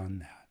you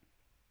done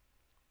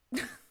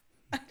that?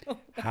 I don't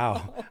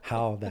know.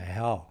 How the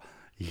hell?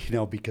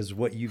 Because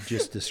what you've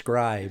just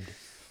described,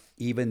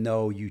 even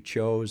though you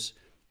chose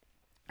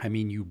I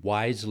mean, you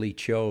wisely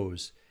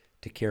chose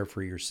to care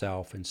for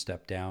yourself and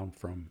step down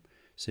from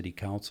city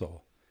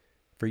council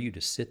for you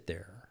to sit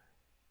there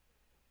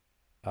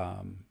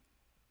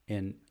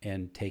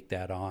and take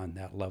that on,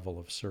 that level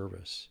of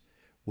service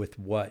with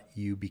what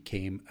you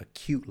became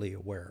acutely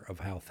aware of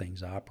how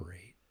things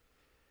operate.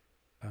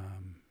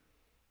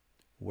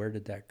 Where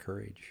did that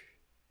courage,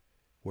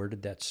 where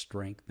did that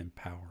strength and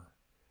power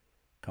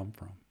come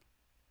from?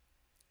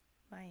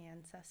 My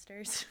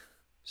ancestors.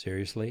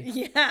 Seriously?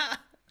 Yeah.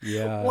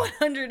 Yeah.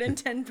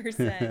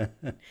 110%.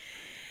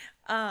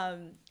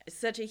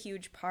 Such a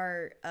huge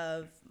part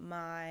of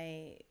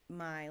my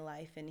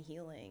life and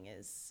healing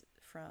is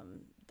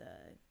from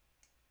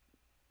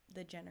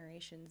the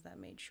generations that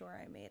made sure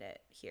I made it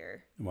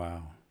here.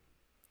 Wow.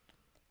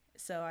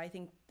 So I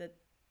think that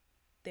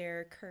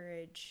their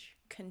courage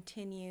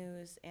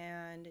continues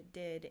and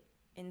did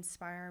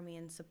inspire me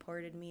and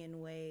supported me in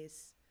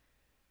ways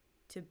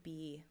to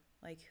be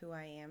like who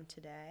I am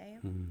today.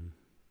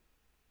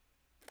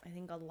 I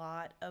think a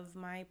lot of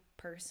my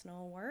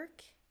personal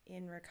work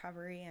in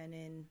recovery and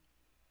in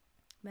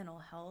mental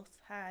health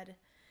did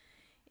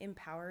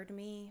empower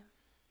me.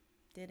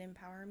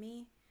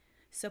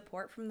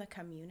 Support from the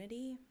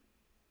community.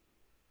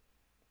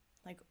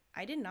 Like,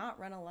 I did not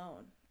run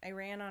alone. I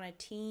ran on a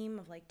team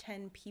of like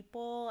 10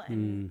 people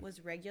and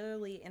was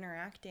regularly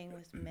interacting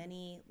with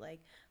many like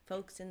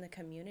folks in the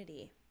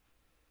community.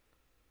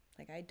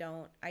 Like, I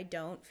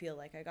don't feel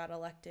like I got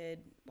elected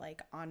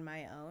like on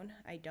my own.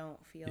 I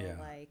don't feel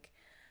like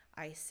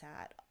I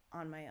sat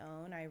on my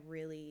own. I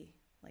really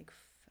like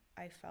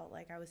I felt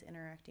like I was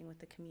interacting with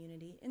the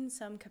community in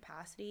some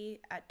capacity,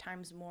 at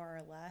times more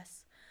or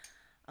less,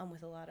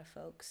 with a lot of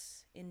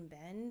folks in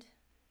Bend.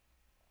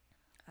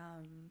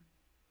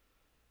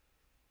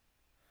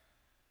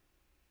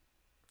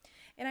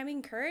 And I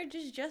mean, courage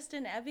is just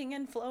an ebbing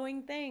and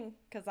flowing thing,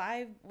 because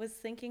I was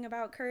thinking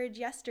about courage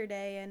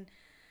yesterday and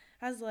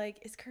I was like,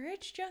 is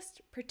courage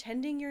just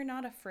pretending you're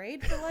not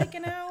afraid for like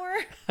an hour?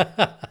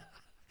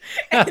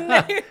 And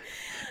then,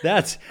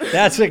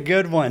 That's a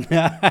good one.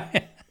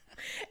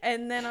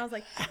 and then I was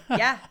like,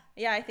 yeah,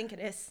 I think it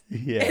is.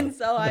 Yeah. And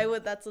so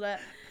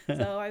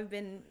so I've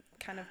been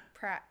kind of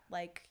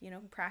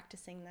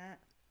practicing that.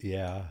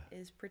 Yeah.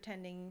 Is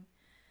pretending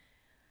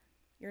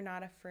you're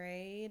not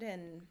afraid,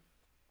 and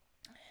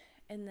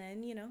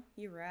then,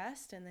 you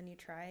rest and then you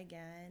try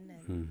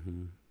again.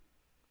 And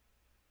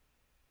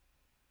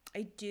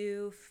I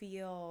do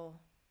feel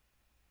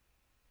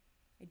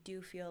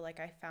like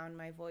I found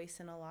my voice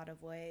in a lot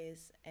of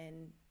ways,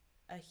 and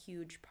a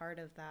huge part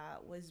of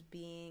that was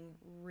being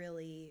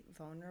really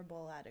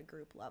vulnerable at a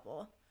group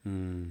level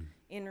in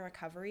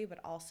recovery, but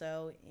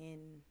also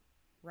in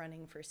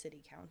running for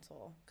city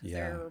council, because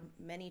there are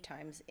many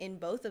times in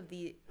both of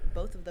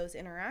those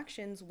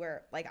interactions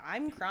where like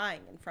I'm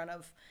crying in front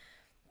of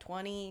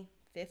 20,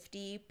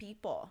 50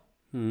 people.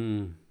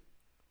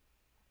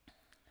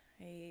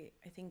 I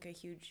think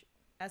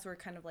as we're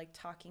kind of like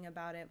talking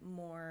about it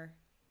more,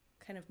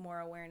 kind of more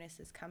awareness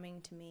is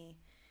coming to me.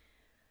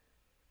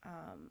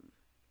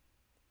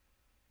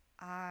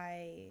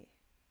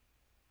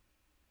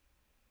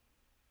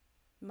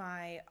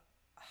 My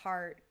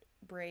heart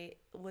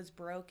was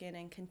broken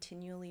and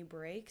continually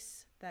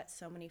breaks that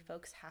so many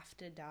folks have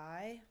to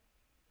die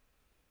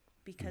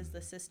because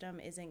the system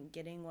isn't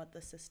getting what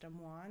the system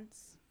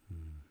wants.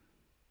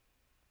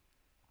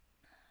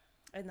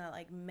 And that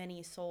like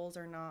many souls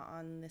are not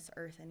on this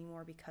earth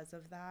anymore because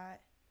of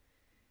that.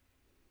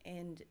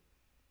 And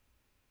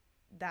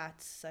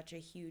that's such a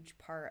huge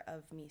part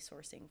of me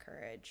sourcing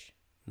courage,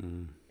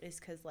 is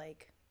because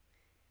like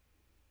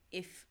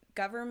if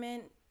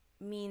government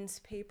means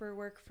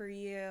paperwork for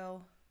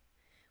you,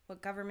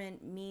 what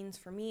government means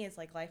for me is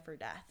like life or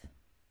death.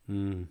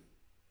 And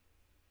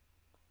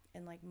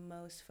like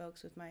most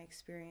folks with my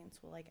experience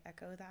will like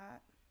echo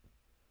that.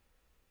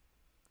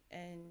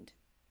 And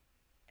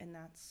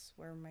that's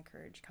where my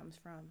courage comes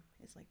from,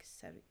 is like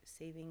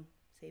saving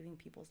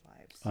people's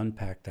lives.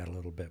 Unpack that a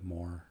little bit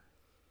more.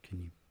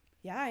 Can you?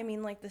 Yeah, I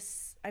mean, like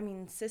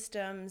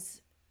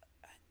systems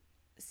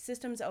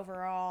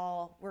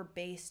overall were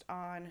based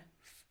on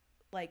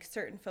like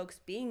certain folks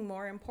being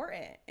more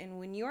important. And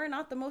when you're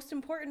not the most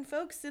important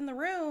folks in the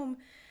room,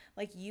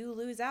 like you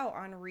lose out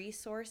on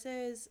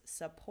resources,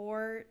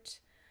 support,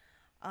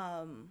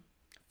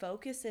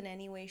 focus in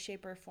any way,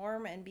 shape, or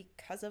form. And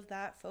because of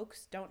that,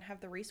 folks don't have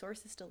the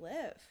resources to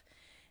live.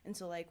 And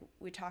so like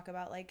we talk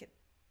about like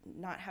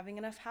not having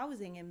enough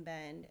housing in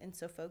Bend. And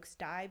so folks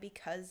die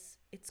because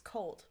it's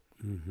cold.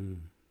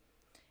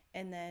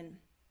 And then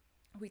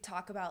we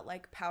talk about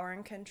like power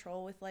and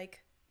control with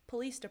like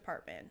police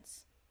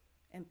departments,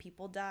 and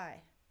people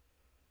die.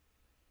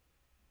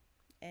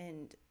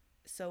 And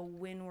so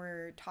when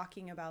we're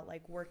talking about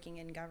like working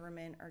in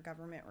government or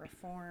government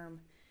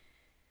reform,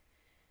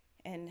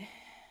 and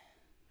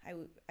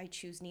I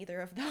choose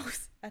neither of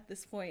those at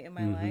this point in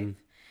my life.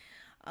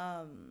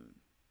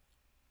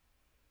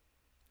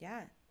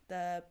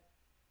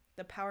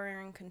 The power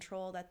and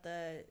control that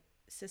the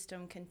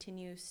system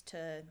continues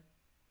to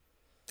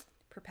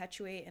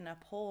perpetuate and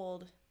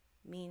uphold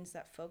means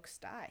that folks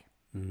die.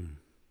 Mm.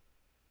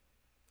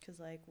 Because,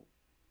 like,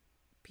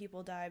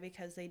 people die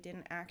because they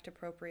didn't act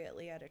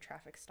appropriately at a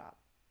traffic stop.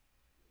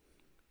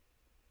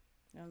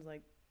 And I was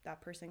like,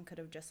 that person could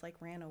have just, like,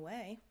 ran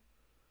away.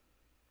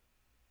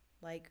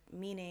 Like,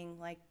 meaning,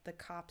 like, the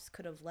cops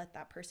could have let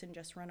that person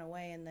just run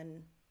away, and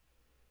then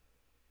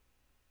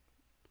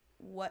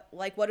what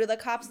do the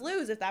cops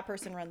lose if that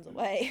person runs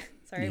away?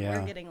 Sorry,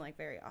 we're getting, like,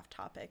 very off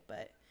topic,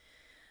 but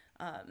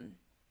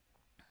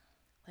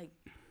like,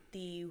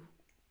 the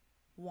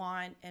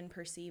want and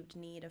perceived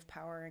need of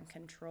power and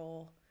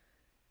control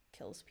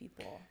kills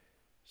people.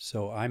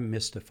 So I'm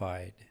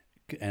mystified,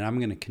 and I'm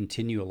going to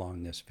continue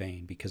along this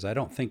vein because I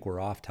don't think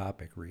we're off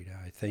topic, Rita.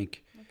 I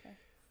think,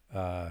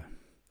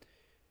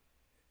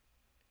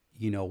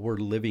 we're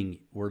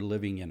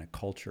living in a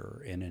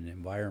culture, in an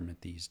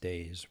environment these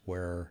days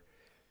where,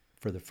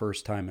 for the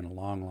first time in a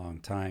long, long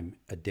time,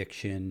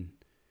 addiction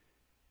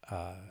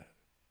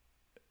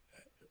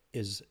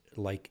is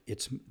like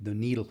the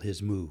needle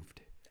has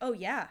moved. Oh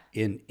yeah.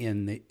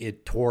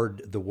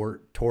 Toward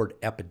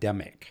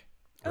epidemic,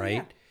 right? Oh,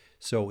 yeah.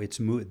 So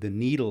the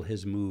needle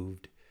has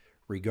moved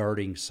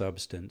regarding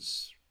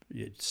substance,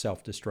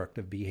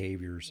 self-destructive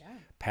behaviors,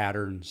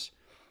 patterns.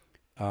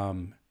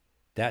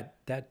 That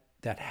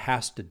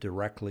has to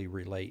directly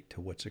relate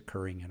to what's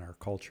occurring in our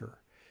culture.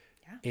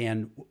 Yeah.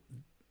 And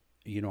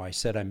I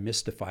said I'm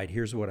mystified.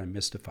 Here's what I'm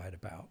mystified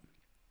about.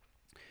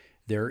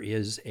 There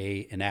is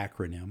an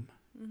acronym,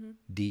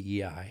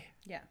 DEI.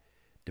 Yeah.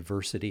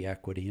 Diversity,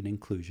 equity, and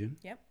inclusion.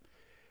 Yep.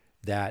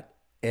 That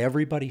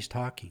everybody's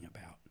talking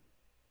about.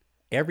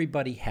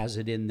 Everybody has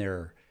it in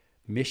their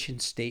mission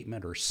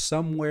statement or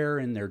somewhere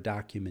in their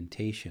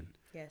documentation.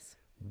 Yes.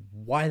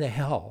 Why the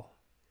hell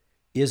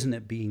isn't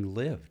it being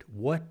lived?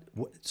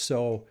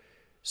 So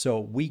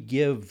we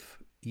give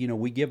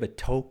a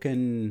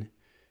token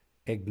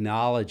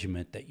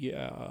acknowledgement that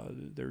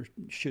there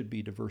should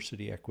be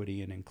diversity,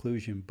 equity, and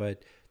inclusion,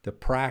 but the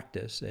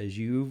practice, as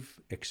you've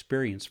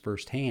experienced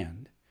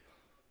firsthand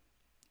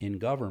in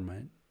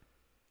government,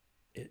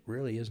 it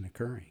really isn't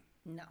occurring.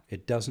 No.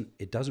 It doesn't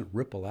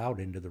ripple out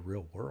into the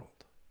real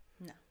world.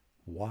 No.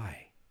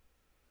 Why?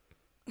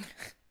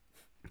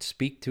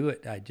 Speak to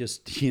it. I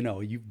just,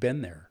 you've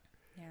been there.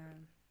 Yeah.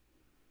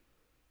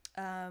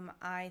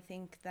 I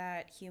think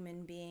that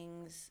human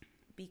beings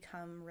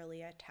become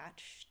really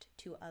attached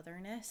to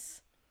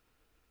otherness.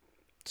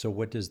 So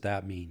what does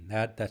that mean?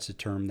 That's a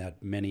term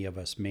that many of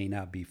us may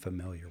not be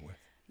familiar with.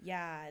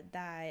 Yeah,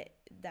 that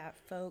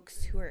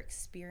folks who are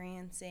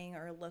experiencing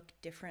or look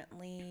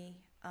differently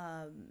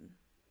are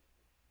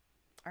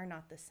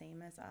not the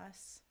same as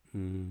us.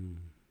 Mm.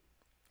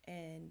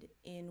 And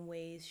in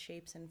ways,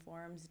 shapes, and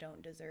forms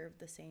don't deserve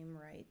the same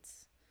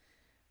rights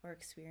or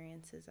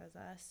experiences as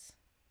us.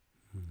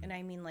 Mm. And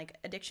I mean, like,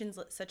 addiction's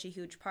such a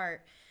huge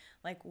part.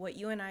 Like, what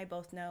you and I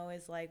both know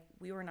is, like,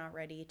 we were not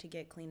ready to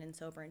get clean and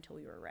sober until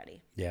we were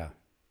ready. Yeah.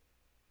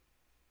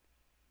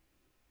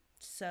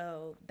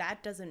 So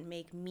that doesn't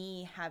make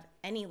me have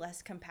any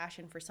less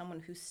compassion for someone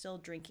who's still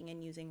drinking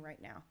and using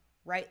right now.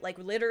 Right? Like,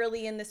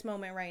 literally in this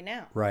moment right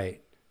now.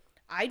 Right.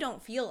 I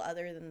don't feel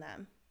other than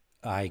them.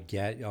 I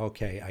get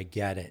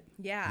it.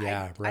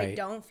 Yeah. Right. I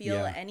don't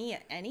feel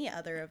any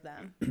other of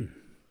them.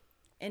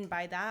 And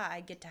by that,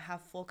 I get to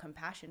have full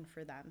compassion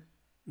for them.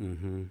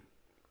 Mm-hmm.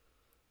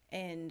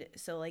 And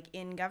so, like,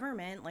 in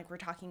government, like, we're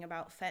talking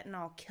about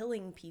fentanyl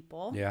killing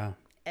people. Yeah.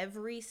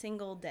 Every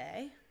single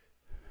day.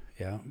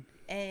 Yeah.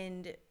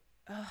 And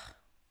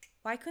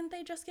why couldn't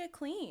they just get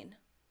clean?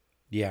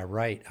 Yeah,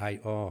 right.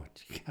 God.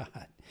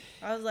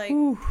 I was like,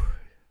 whew.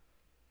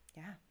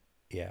 Yeah.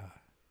 Yeah.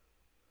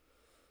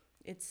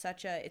 It's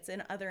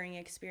an othering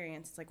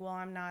experience. It's like, well,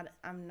 I'm not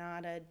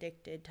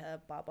addicted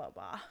to blah, blah,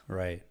 blah.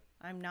 Right.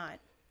 I'm not.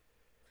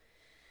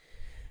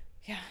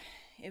 Yeah.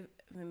 It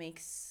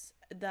makes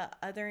the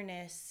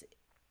otherness.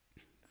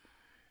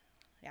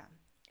 Yeah.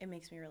 It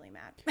makes me really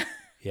mad.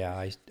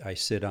 Yeah. I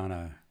sit in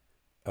a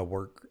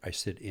work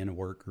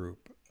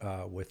group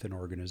with an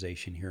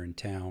organization here in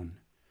town.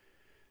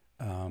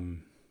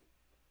 And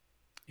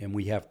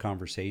we have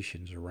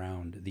conversations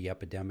around the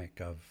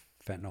epidemic of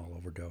fentanyl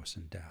overdose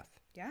and death.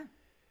 Yeah.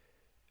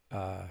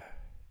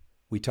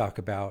 We talk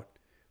about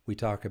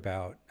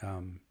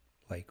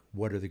like,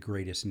 what are the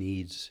greatest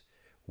needs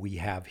we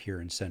have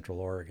here in Central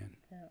Oregon?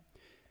 Yeah.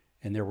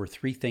 And there were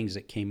 3 things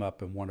that came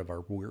up in one of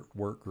our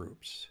work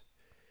groups.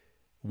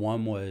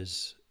 One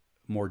was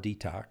more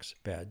detox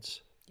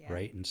beds,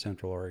 right, in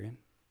Central Oregon,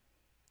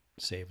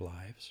 save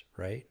lives,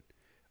 right?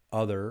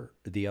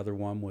 The other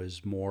one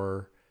was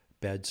more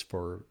beds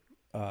for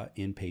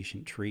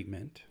inpatient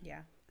treatment.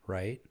 Yeah.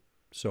 Right?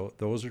 So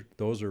those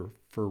are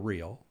for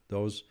real.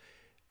 Those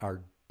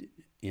are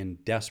in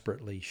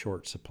desperately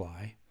short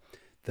supply.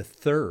 The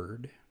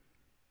third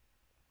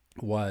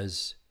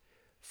was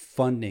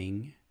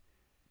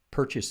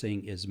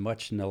purchasing as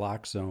much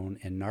naloxone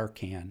and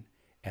Narcan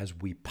as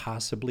we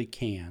possibly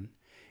can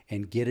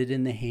and get it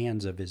in the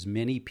hands of as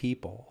many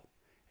people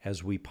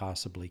as we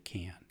possibly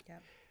can.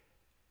 Yep.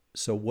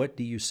 So what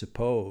do you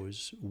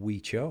suppose we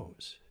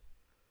chose?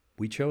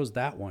 we chose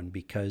that one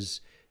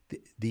because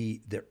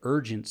the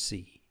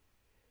urgency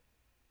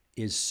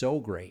is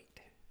so great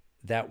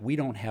that we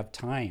don't have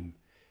time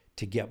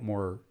to get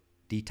more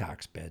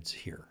detox beds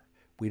here.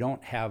 We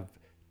don't have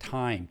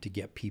time to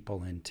get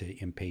people into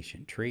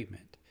inpatient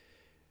treatment.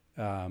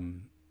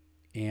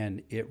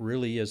 And it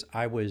really is,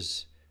 I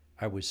was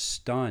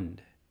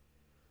stunned.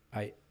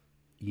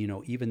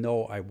 Even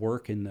though I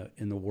work in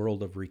the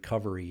world of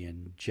recovery,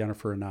 and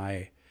Jennifer and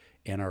I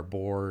and our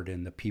board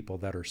and the people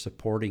that are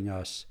supporting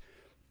us,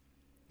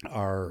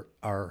 our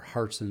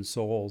hearts and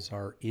souls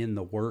are in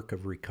the work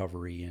of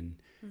recovery and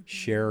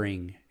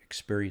sharing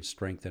experience,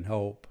 strength, and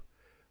hope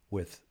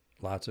with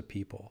lots of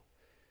people,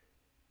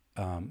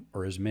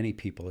 or as many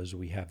people as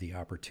we have the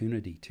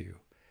opportunity to.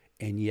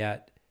 And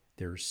yet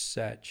there's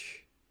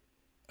such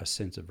a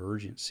sense of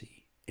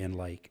urgency and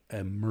like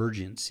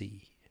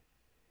emergency,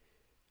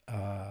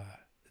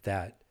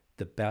 that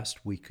the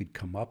best we could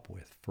come up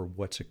with for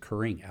what's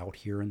occurring out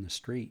here in the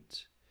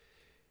streets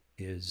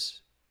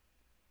is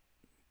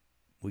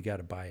we got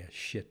to buy a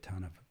shit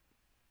ton of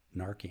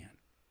Narcan.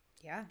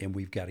 Yeah. And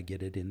we've got to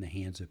get it in the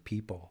hands of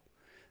people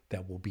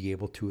that will be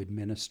able to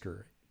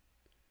administer it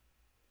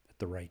at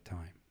the right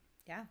time.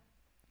 Yeah.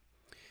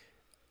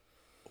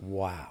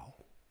 Wow.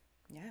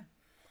 Yeah.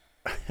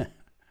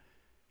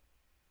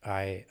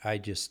 I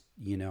just,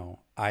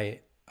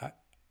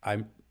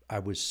 I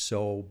was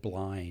so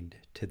blind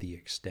to the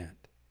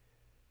extent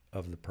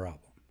of the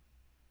problem.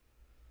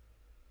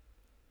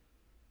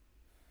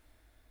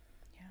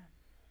 Yeah.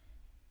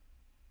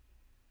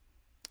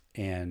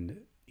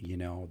 And,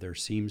 there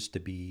seems to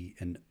be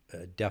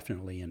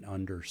definitely an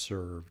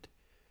underserved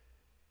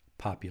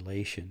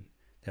population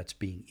that's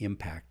being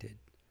impacted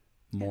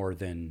more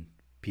than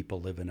people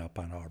living up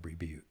on Aubrey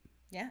Butte.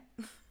 Yeah.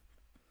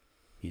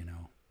 Yeah.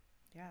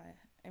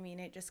 I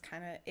mean, it just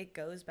it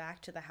goes back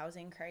to the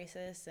housing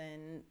crisis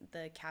and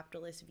the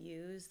capitalist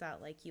views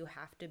that like you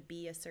have to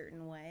be a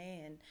certain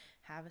way and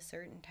have a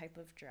certain type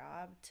of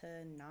job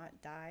to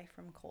not die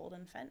from cold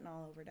and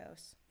fentanyl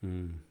overdose.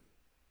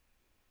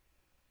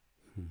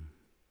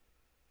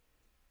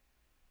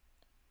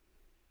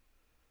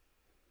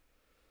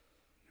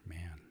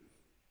 Man.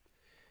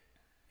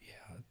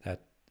 Yeah,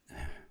 that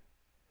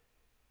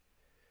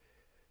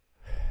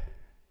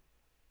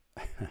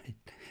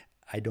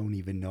I don't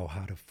even know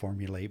how to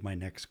formulate my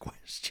next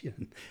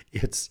question.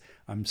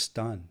 I'm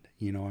stunned.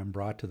 I'm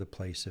brought to the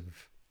place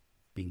of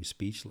being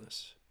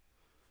speechless.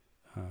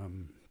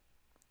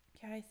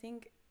 Yeah, I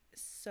think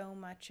so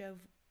much of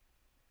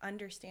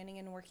understanding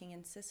and working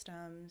in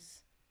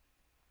systems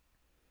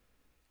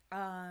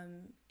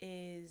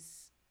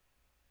is,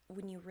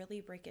 when you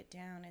really break it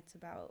down, it's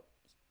about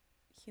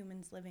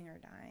humans living or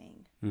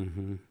dying.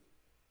 Mm-hmm.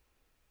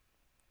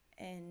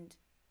 And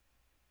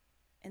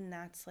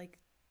that's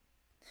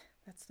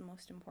the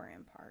most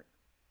important part.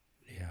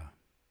 Yeah.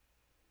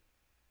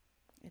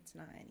 It's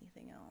not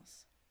anything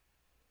else.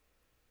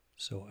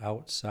 So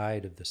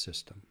outside of the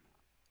system,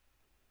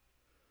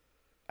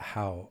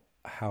 how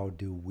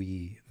do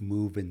we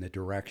move in the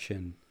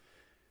direction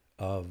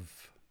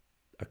of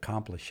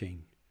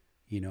accomplishing,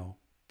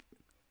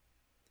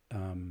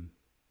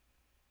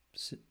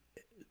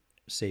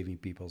 saving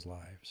people's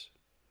lives?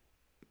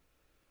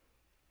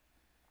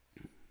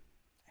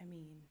 I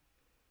mean,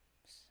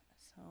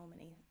 so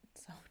many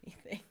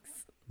things.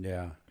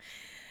 Yeah.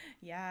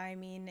 Yeah, I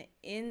mean,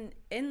 in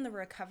the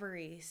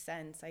recovery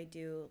sense, I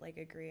do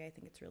agree. I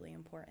think it's really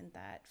important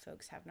that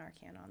folks have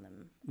Narcan on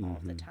them all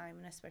the time,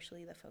 and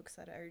especially the folks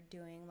that are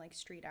doing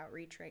street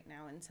outreach right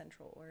now in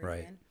Central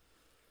Oregon.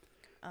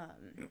 Right.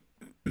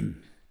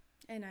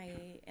 And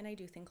I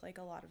do think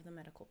a lot of the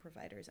medical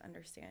providers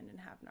understand and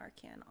have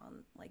Narcan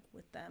on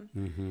with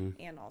them,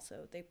 and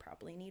also they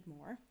probably need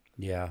more.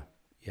 Yeah.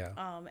 Yeah.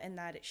 And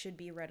that it should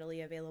be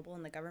readily available,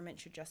 and the government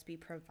should just be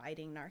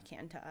providing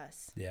Narcan to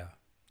us. Yeah.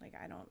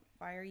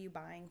 Why are you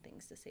buying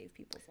things to save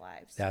people's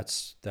lives?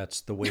 That's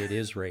the way it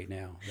is right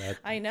now.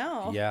 I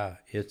know. Yeah.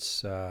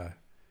 It's, and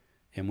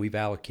we've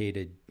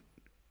allocated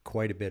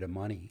quite a bit of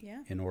money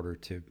in order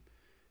to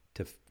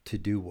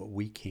do what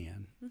we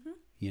can,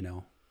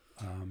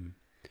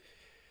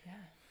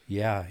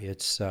 Yeah.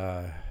 It's,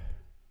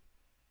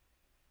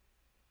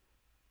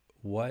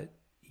 what,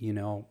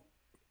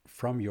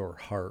 from your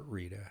heart,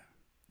 Rita,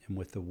 and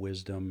with the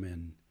wisdom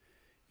and,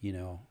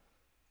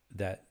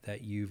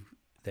 that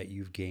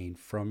you've gained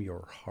from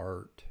your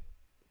heart,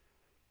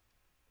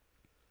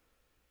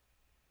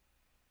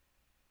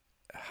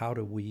 how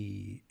do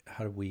we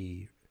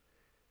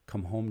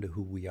come home to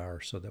who we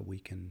are so that we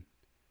can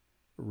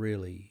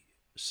really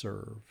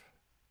serve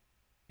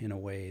in a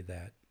way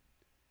that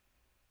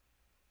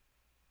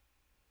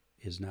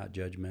is not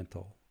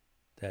judgmental,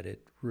 that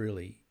it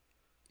really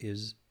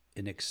is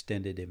an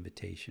extended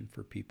invitation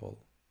for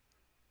people?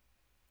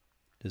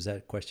 Does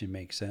that question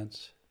make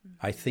sense?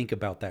 I think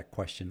about that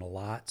question a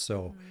lot,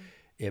 so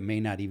it may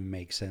not even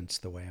make sense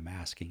the way I'm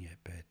asking it,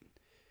 but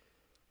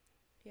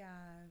yeah,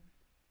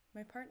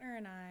 my partner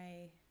and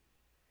I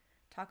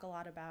talk a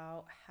lot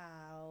about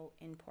how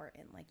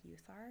important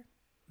youth are,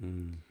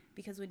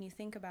 Because when you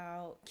think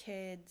about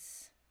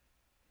kids,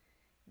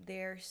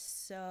 they're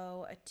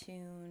so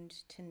attuned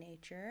to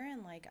nature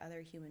and like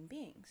other human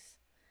beings.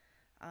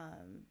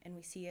 And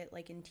we see it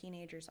like in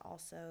teenagers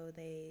also.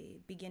 They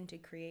begin to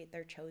create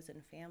their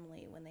chosen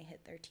family when they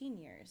hit their teen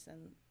years.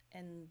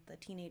 And the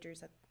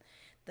teenagers,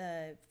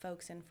 the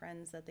folks and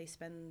friends that they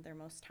spend their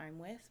most time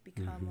with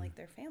become like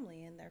their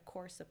family and their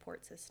core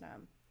support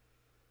system.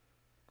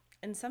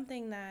 And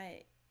something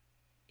that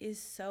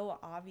is so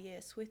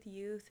obvious with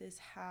youth is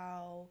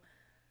how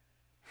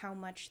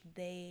much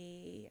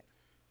they,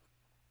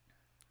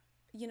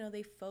 you know,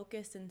 they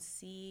focus and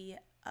see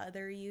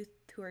other youth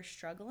who are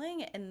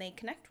struggling and they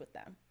connect with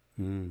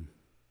them.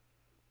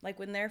 Like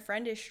when their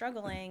friend is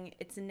struggling,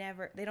 it's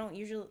never, they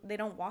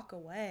don't walk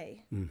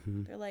away.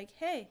 They're like,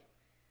 hey,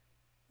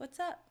 what's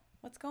up?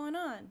 What's going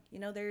on? You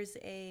know, there's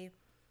a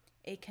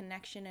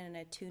connection and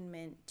an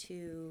attunement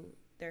to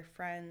their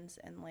friends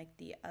and like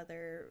the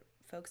other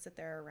folks that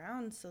they're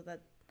around, so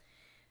that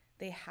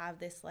they have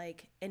this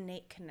like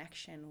innate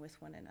connection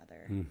with one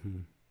another.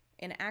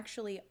 And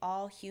actually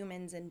all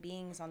humans and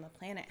beings on the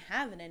planet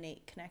have an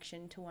innate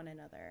connection to one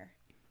another.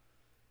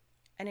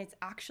 And it's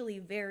actually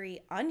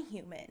very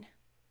unhuman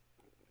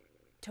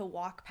to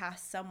walk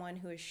past someone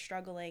who is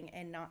struggling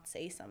and not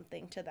say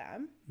something to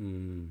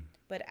them.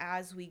 But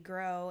as we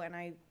grow,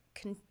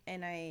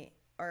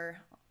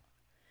 or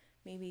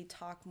maybe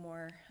talk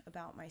more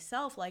about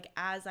myself, like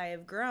as I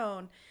have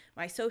grown,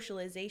 my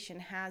socialization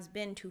has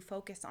been to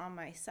focus on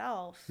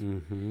myself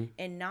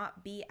and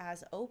not be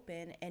as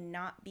open and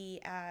not be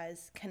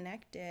as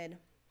connected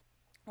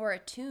or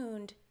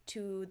attuned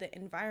to the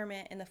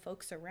environment and the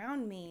folks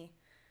around me.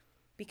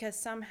 Because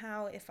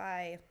somehow if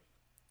I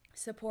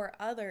support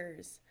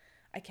others,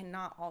 I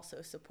cannot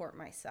also support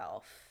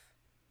myself.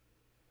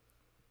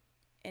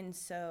 And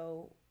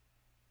so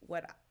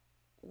what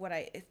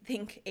I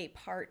think a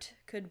part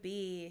could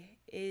be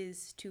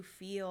is to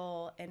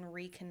feel and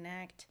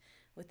reconnect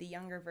with the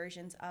younger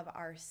versions of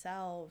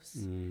ourselves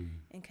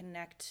and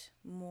connect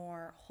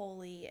more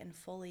wholly and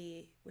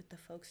fully with the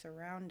folks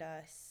around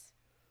us.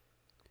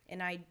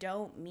 And I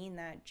don't mean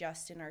that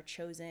just in our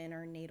chosen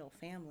or natal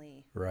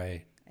family.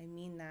 Right. I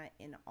mean that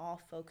in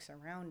all folks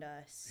around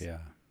us. Yeah.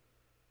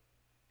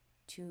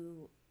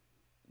 To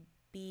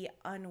be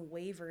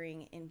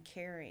unwavering in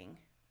caring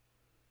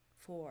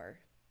for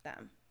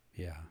them.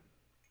 Yeah.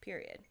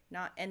 Period.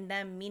 Not, and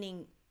them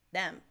meaning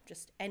them,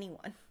 just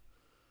anyone.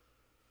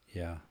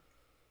 Yeah.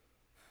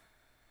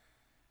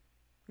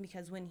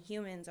 Because when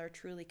humans are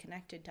truly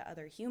connected to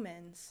other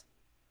humans,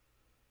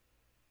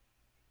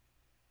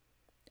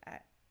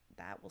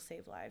 that will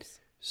save lives.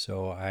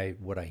 So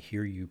what I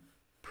hear you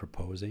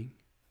proposing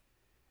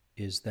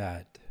is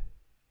that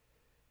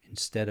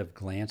instead of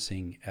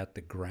glancing at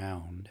the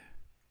ground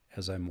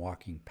as I'm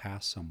walking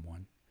past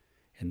someone,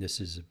 and this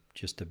is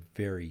just a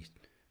very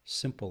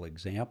simple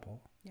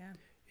example,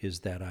 is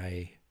that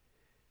I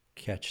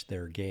catch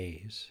their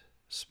gaze,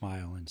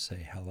 smile, and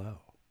say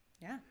hello.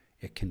 Yeah.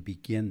 It can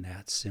begin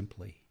that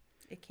simply.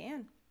 It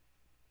can.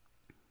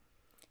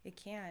 It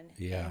can.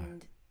 Yeah.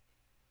 And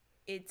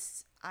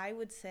it's, I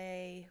would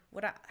say,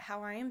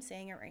 how I am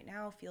saying it right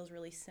now feels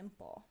really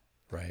simple.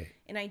 Right.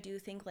 And I do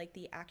think like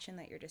the action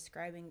that you're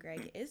describing,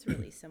 Greg, is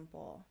really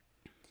simple.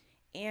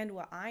 And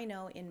what I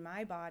know in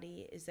my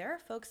body is there are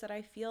folks that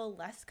I feel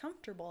less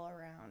comfortable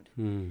around.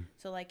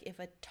 So like if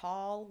a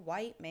tall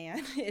white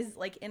man is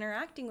like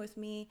interacting with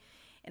me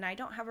and I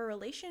don't have a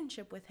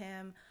relationship with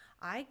him,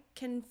 I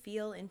can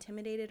feel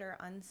intimidated or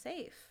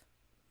unsafe.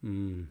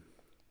 And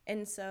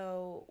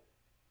so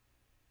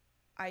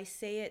I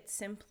say it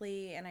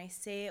simply and I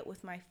say it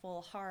with my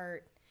full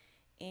heart,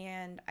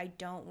 and I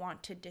don't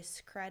want to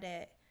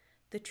discredit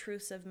the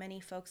truths of many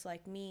folks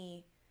like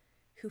me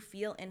who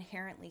feel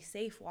inherently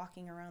safe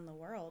walking around the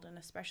world, and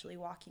especially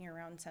walking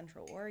around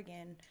Central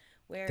Oregon,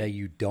 where that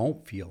you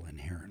don't feel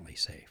inherently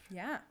safe.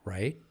 Yeah.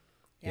 Right?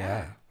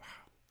 Yeah. Wow.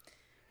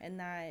 And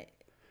that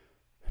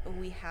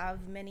we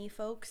have many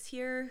folks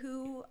here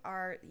who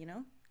are, you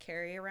know,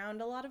 carry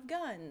around a lot of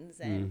guns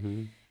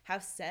and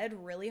have said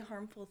really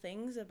harmful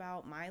things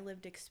about my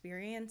lived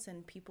experience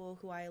and people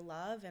who I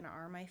love and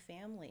are my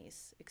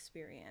family's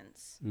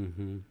experience.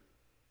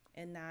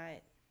 And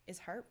that is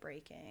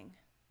heartbreaking.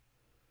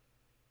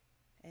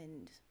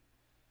 And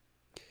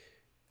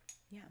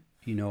yeah.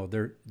 You know,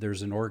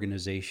 there's an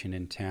organization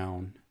in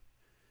town,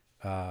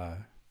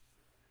 and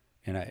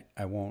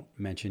I won't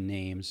mention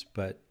names,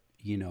 but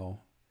you know,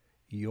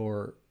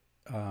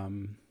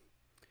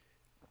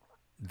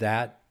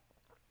 that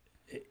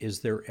is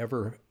there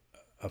ever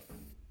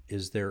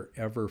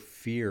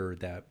fear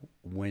that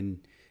when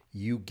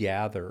you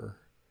gather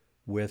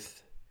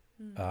with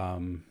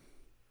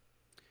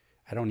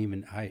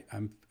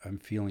I'm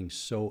feeling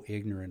so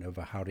ignorant of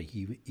how to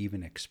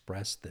even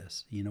express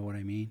this. You know what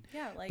I mean?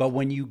 Yeah. Like, but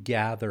when you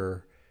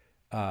gather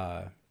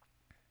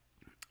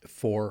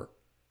for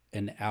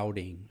an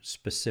outing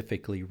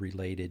specifically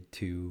related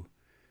to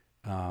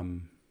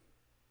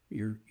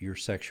your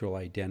sexual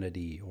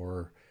identity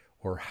or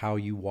how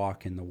you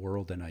walk in the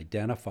world and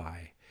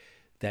identify,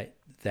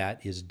 that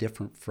is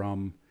different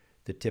from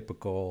the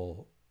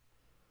typical,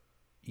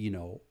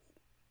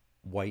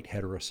 white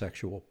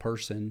heterosexual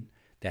person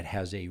that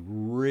has a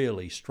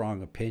really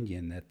strong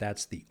opinion that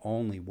that's the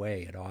only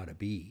way it ought to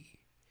be.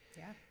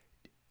 Yeah.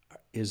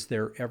 Is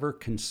there ever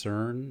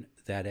concern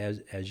that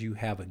as you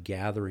have a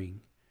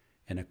gathering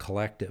and a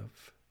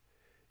collective,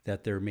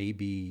 that there may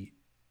be,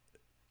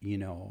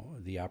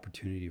 the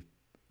opportunity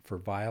for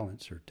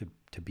violence or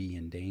to be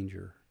in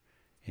danger?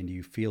 And do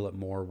you feel it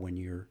more when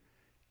you're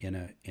in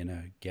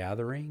a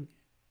gathering?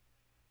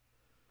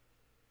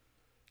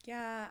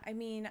 Yeah, I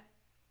mean,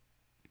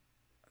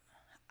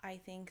 I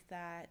think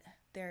that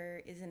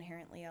there is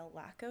inherently a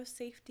lack of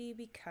safety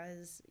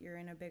because you're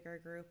in a bigger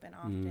group, and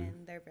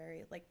often they're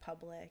very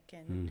public,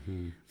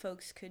 and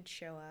folks could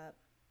show up,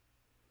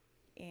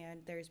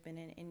 and there's been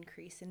an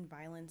increase in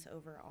violence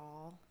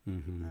overall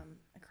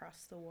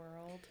across the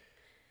world.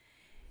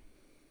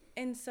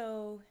 And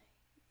so,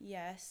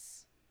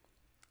 yes,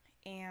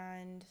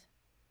 and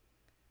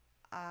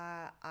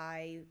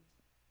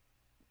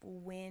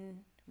when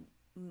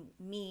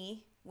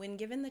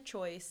given the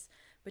choice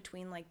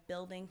between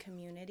building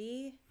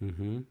community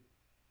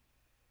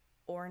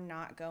or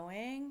not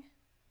going,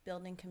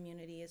 building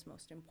community is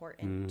most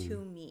important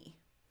to me.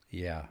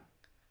 Yeah.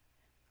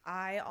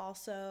 I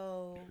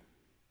also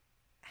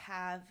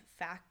have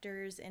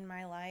factors in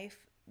my life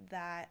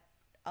that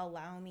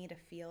allow me to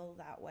feel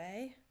that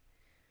way.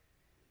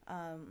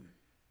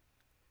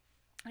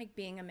 Like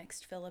being a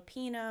mixed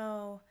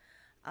Filipino,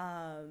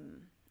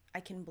 I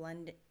can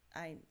blend.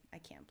 I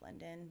can't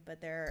blend in,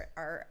 but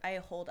I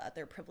hold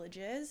other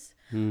privileges,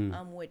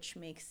 which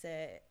makes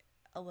it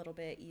a little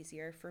bit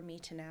easier for me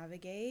to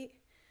navigate.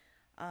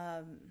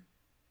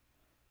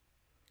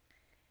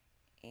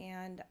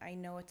 And I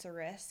know it's a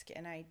risk,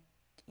 and I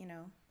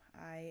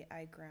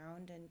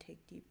ground and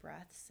take deep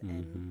breaths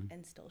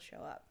and still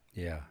show up.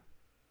 Yeah.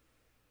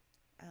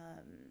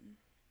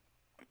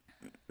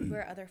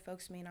 Where other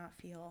folks may not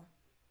feel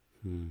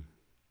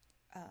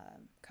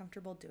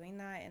comfortable doing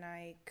that, and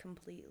I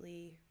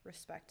completely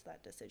respect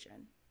that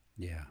decision.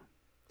 Yeah.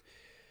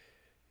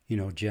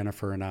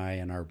 Jennifer and I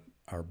and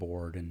our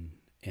board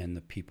and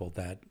the people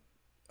that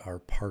are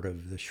part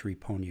of the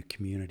SriPonya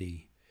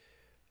community,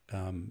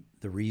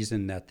 the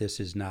reason that this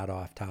is not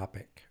off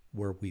topic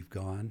where we've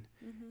gone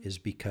is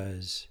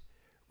because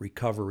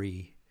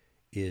recovery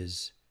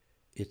it's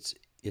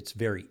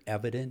very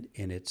evident,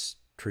 and it's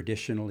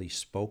traditionally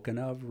spoken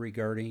of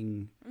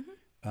regarding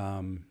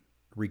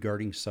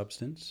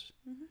substance,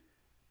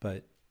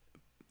 but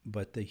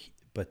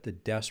the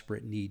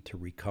desperate need to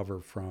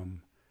recover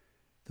from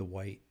the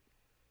white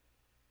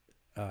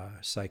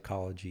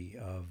psychology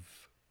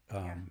of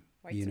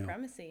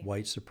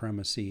white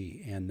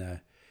supremacy and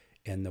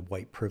the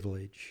white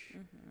privilege,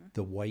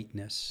 the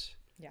whiteness.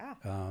 Yeah.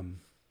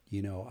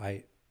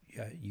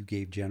 You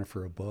gave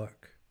Jennifer a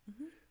book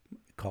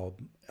called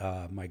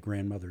My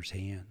Grandmother's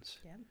Hands.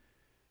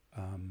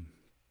 Yeah.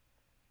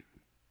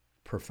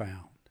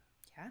 Profound.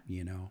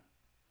 Yeah.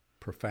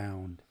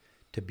 Profound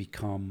to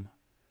become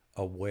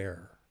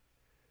aware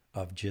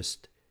of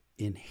just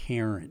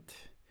inherent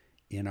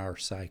in our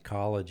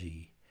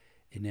psychology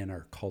and in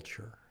our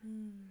culture.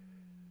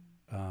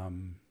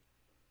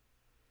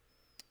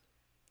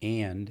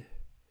 And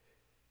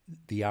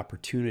the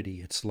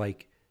opportunity, it's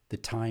like the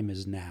time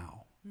is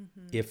now.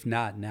 If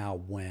not now,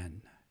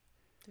 when?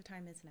 The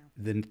time is now.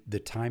 Then the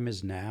time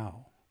is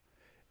now.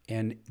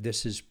 And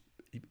this is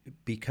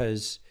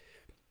because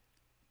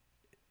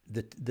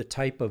the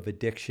type of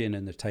addiction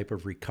and the type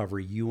of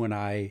recovery you and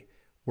I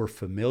were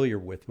familiar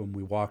with when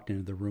we walked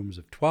into the rooms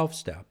of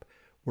 12-step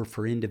were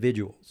for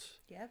individuals.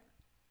 Yep.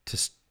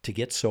 To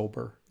get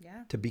sober,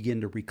 to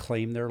begin to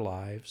reclaim their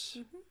lives.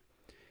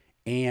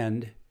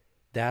 And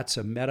that's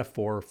a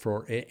metaphor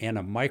for and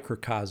a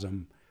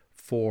microcosm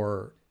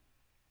for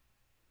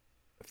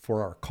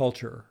our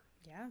culture.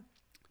 Yeah.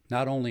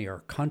 Not only our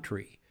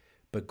country,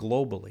 but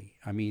globally.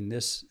 I mean,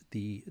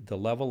 the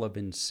level of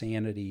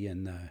insanity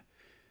and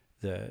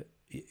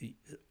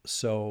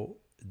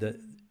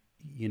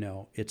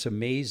it's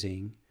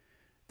amazing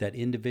that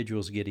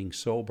individuals getting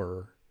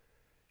sober,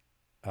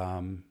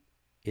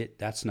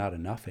 that's not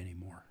enough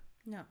anymore.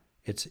 No.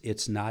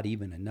 It's not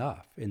even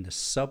enough. And the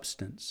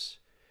substance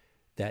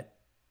that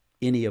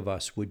any of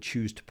us would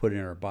choose to put in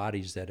our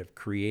bodies that have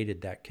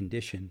created that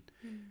condition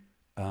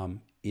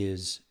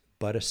is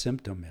but a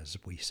symptom, as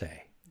we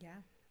say. Yeah.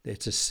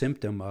 It's a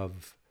symptom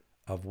of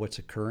what's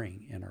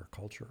occurring in our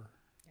culture.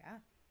 Yeah.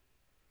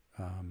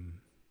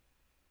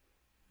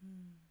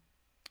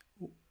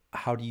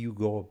 How do you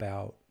go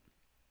about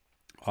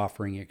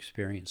offering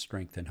experience,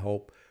 strength, and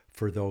hope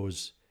for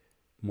those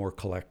more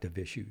collective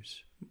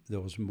issues,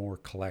 those more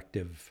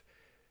collective,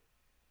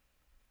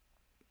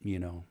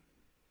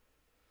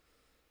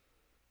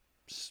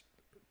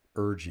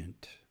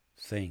 urgent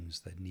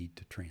things that need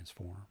to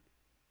transform?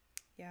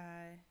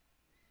 Yeah.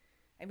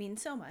 I mean,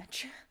 so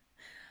much.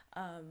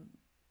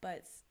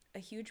 But a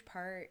huge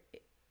part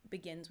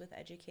begins with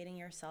educating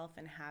yourself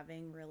and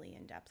having really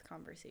in-depth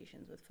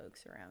conversations with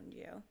folks around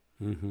you.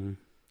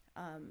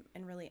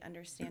 and really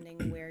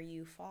understanding where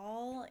you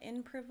fall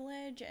in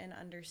privilege and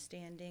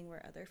understanding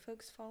where other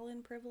folks fall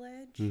in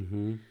privilege.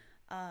 Mm-hmm.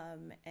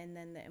 And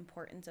then the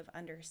importance of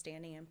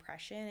understanding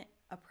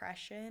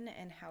oppression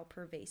and how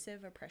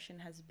pervasive oppression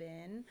has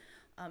been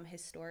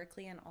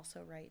historically and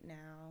also right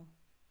now.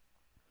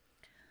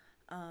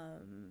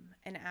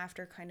 And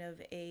after kind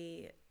of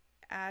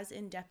as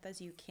in depth as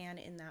you can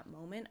in that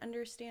moment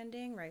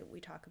understanding, right? We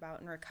talk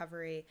about in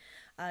recovery,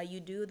 you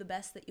do the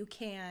best that you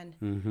can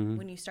Mm-hmm.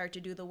 when you start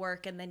to do the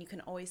work, and then you can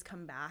always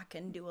come back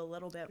and do a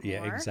little bit more.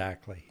 Yeah,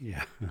 exactly.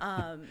 Yeah.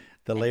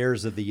 The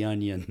layers of the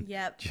onion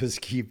Yep. just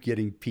keep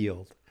getting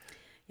peeled.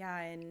 Yeah,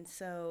 and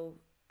so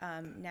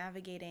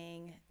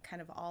navigating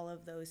kind of all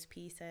of those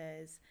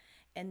pieces,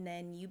 and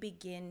then you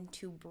begin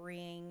to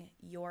bring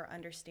your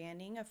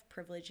understanding of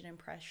privilege and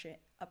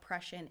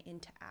oppression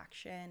into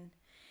action.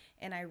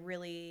 And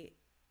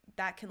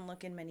that can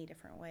look in many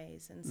different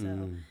ways. And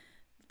so,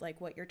 like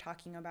what you're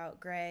talking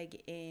about,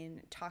 Greg,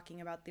 in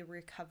talking about the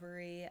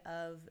recovery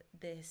of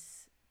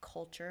this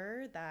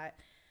culture that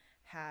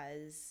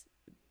has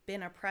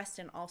been oppressed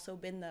and also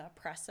been the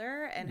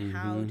oppressor, and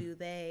how do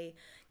they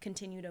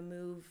continue to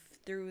move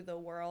through the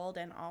world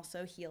and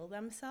also heal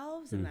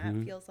themselves, and that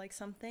feels like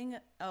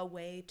a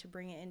way to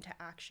bring it into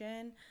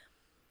action.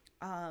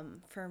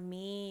 For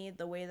me,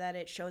 the way that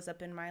it shows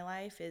up in my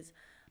life is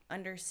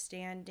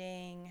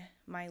understanding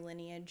my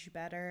lineage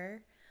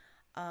better,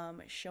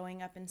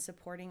 showing up and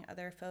supporting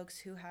other folks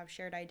who have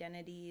shared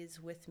identities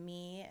with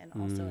me and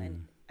also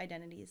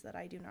identities that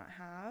I do not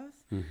have.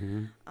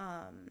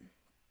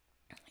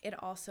 It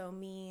also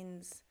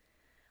means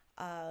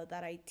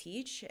that I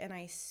teach and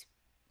I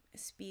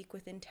speak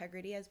with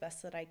integrity as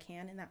best that I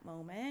can in that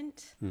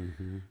moment.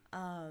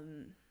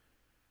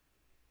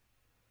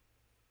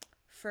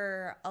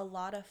 For a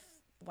lot of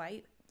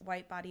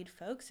white-bodied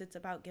folks, it's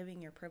about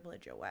giving your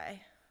privilege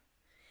away.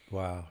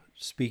 Wow.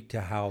 Speak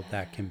to how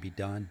that can be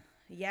done.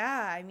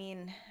 Yeah, I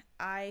mean,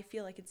 I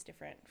feel like it's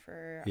different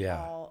for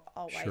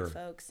all sure. white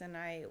folks, and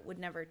I would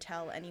never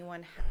tell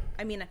anyone,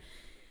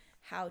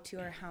 how to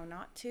or how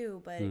not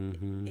to, but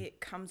it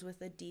comes with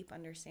a deep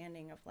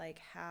understanding of like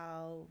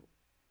how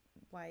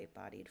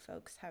white-bodied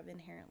folks have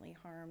inherently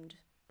harmed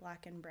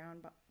Black and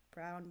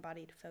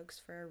brown-bodied folks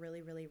for a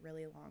really, really,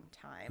 really long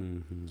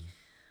time.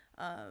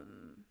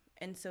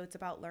 And so it's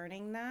about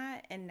learning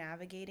that and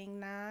navigating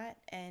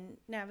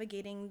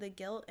the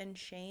guilt and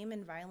shame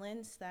and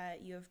violence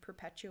that you have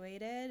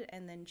perpetuated,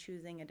 and then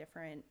choosing a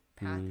different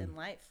path in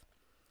life.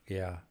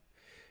 Yeah.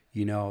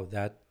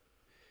 That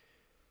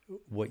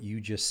what you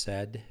just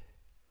said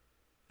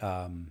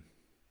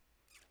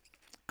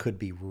could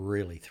be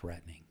really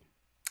threatening.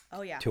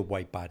 Oh yeah. To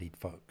white-bodied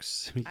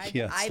folks. I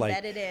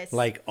bet it is.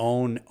 Like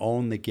own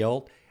the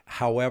guilt.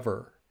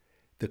 However,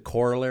 the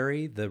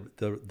corollary,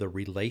 the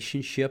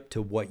relationship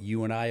to what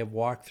you and I have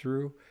walked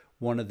through,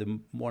 one of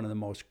the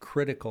most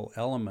critical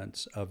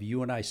elements of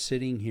you and I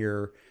sitting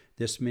here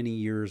this many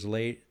years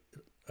late,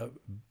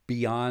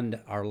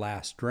 beyond our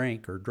last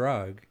drink or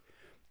drug,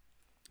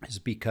 is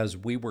because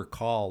we were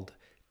called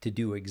to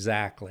do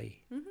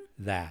exactly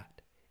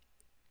that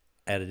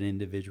at an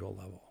individual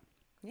level.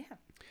 Yeah.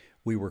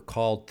 We were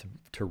called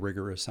to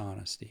rigorous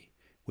honesty.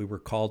 We were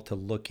called to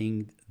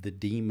looking the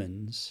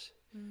demons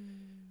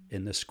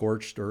in the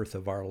scorched earth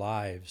of our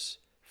lives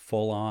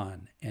full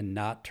on and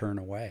not turn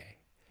away.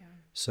 Yeah.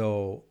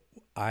 So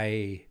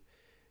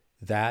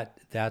that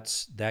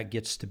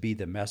gets to be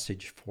the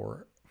message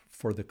for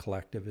the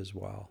collective as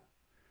well.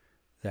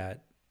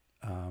 That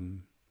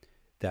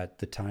that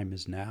the time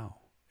is now.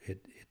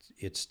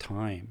 It's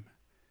time,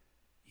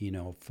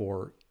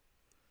 for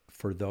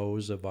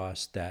those of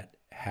us that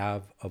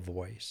have a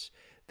voice,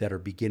 that are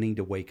beginning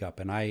to wake up.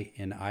 And I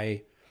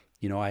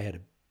had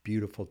a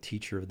beautiful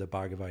teacher of the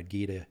Bhagavad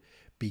Gita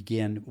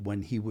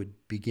when he would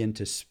begin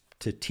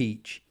to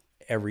teach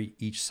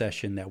each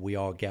session that we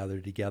all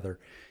gathered together,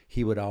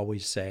 he would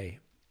always say,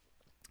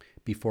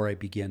 "Before I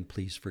begin,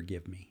 please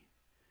forgive me,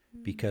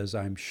 because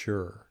I'm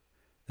sure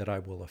that I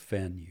will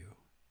offend you.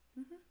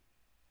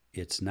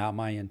 It's not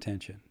my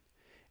intention."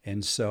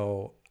 And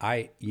so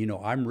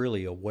I'm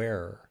really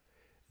aware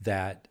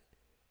that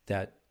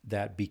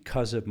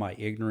because of my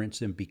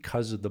ignorance and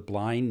because of the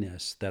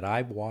blindness that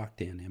I've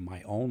walked in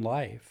my own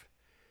life,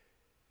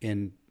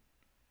 and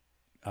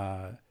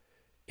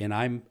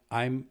I'm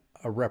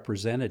a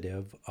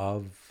representative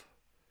of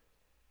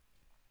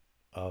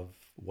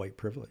white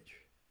privilege.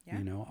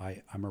 Yeah.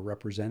 I'm a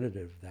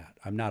representative of that.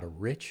 I'm not a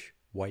rich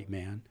white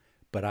man,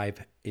 but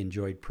I've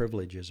enjoyed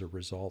privilege as a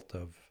result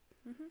of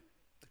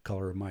the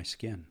color of my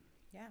skin.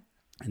 Yeah.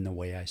 And the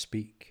way I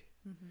speak.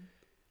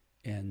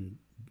 And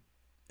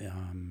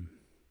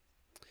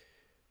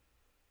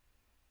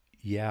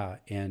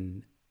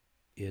and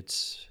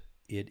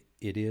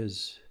it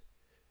is,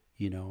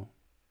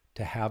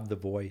 to have the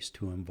voice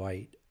to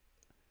invite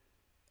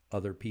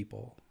other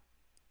people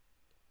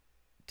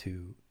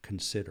to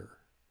consider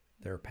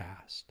their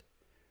past,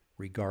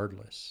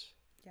 regardless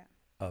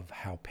of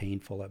how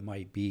painful it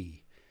might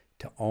be,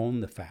 to own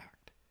the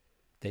fact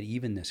that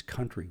even this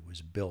country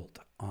was built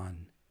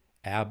on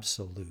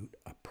absolute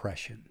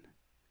oppression.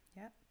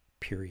 Yep.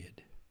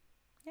 Period.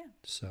 Yeah.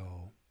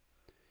 So,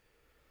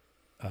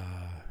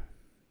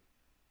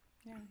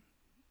 Yeah.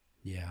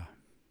 yeah.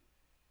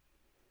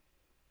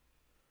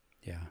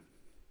 Yeah.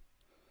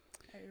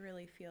 I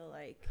really feel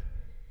like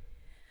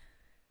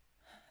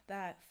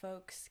that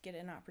folks get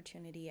an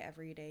opportunity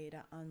every day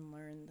to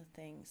unlearn the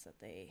things that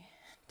they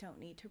don't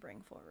need to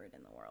bring forward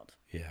in the world.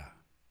 Yeah.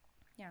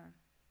 Yeah.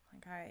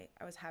 Like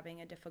I was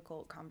having a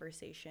difficult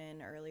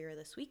conversation earlier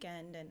this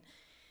weekend, and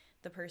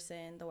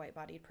the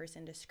white-bodied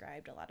person,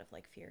 described a lot of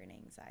like fear and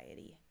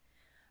anxiety.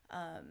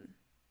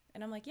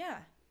 And I'm like, yeah,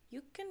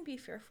 you can be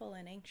fearful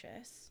and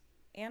anxious,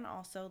 and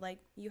also like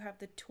you have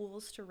the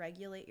tools to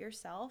regulate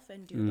yourself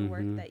and do the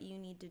work that you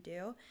need to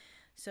do.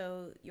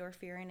 So your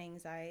fear and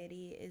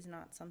anxiety is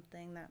not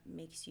something that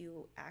makes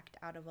you act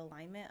out of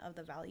alignment of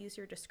the values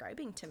you're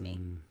describing to me.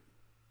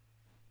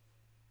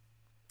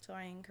 So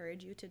I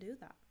encourage you to do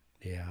that.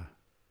 Yeah.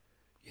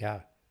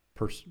 Yeah.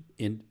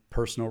 In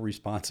personal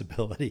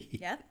responsibility.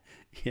 Yeah.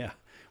 Yeah.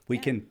 We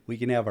can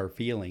have our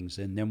feelings,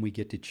 and then we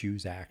get to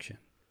choose action.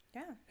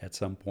 Yeah. At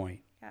some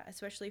point. Yeah.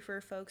 Especially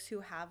for folks who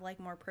have like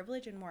more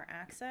privilege and more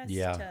access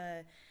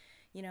to,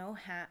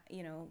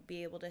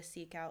 be able to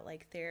seek out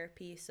like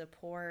therapy,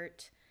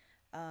 support,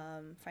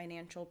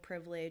 financial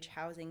privilege,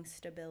 housing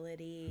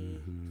stability,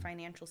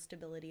 financial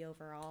stability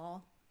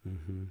overall.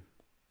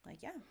 Like,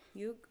 yeah,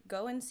 you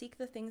go and seek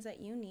the things that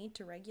you need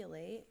to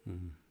regulate.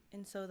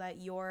 And so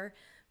that your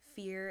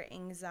fear,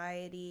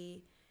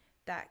 anxiety,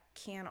 that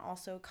can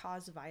also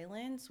cause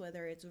violence,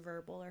 whether it's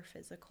verbal or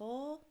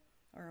physical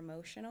or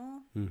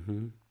emotional,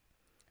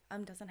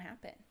 doesn't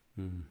happen.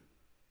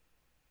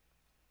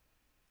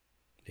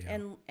 Yeah.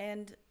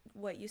 And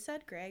what you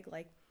said, Greg,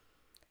 like,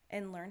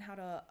 and learn how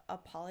to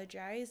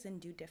apologize and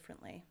do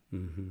differently.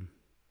 And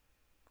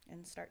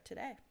start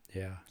today.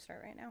 Yeah.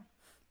 Start right now.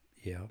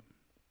 Yeah.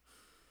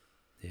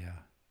 Yeah.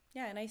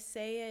 Yeah, and I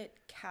say it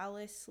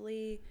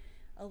callously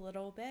a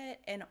little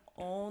bit, and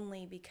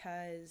only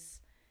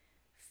because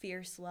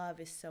fierce love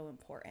is so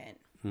important.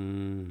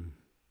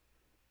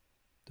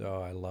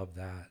 Oh, I love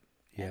that.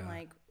 Yeah. And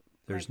like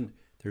there's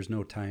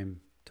no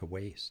time to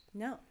waste.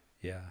 No.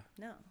 Yeah.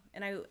 No.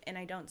 And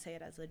I don't say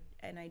it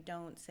and I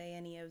don't say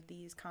any of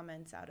these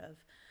comments out of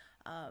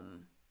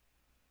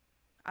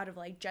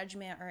like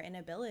judgment or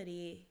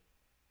inability.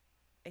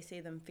 I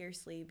say them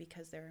fiercely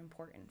because they're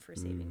important for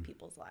saving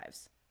people's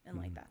lives. And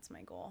like that's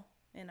my goal.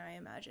 And I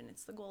imagine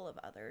it's the goal of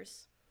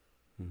others.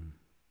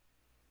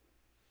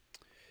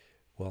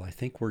 Well, I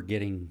think we're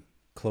getting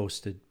close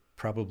to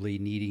probably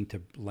needing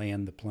to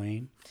land the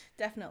plane.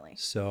 Definitely.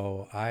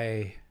 So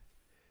I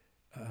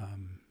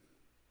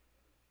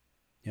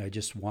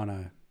just want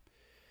to.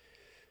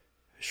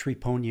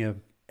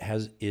 SriPonya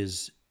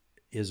is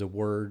a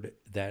word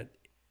that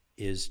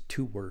is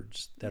two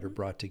words that are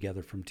brought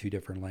together from two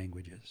different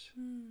languages.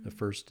 The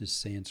first is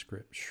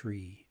Sanskrit.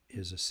 Shri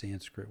is a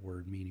Sanskrit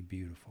word meaning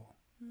beautiful.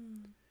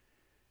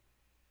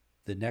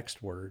 The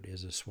next word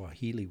is a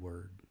Swahili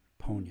word.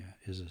 Ponya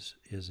is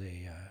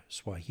a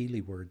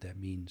Swahili word that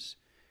means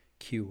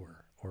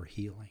cure or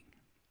healing.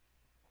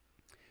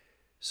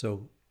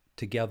 So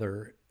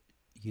together,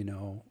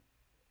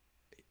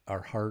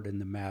 our heart in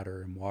the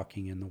matter and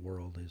walking in the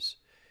world is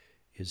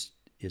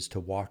to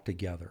walk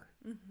together.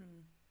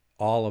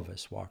 All of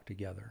us walk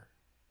together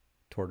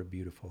toward a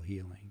beautiful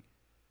healing.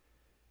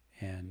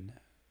 And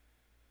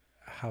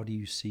how do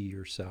you see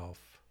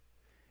yourself,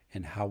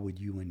 and how would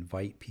you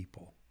invite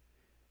people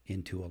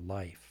into a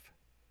life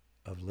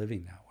of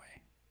living that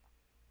way?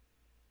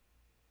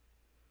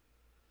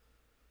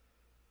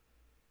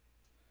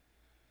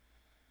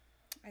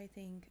 I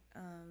think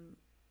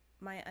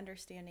my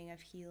understanding of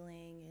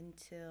healing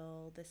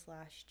until this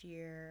last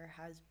year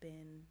has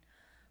been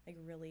like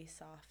really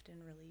soft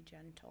and really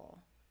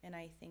gentle. And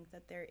I think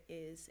that there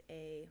is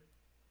a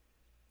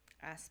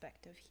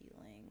aspect of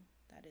healing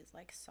that is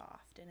like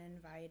soft and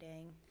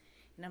inviting.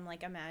 And I'm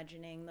like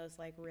imagining those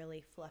like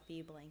really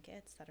fluffy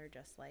blankets that are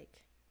just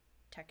like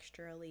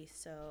texturally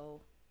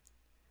so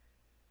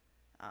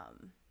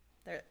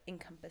they're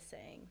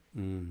encompassing.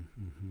 And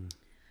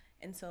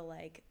so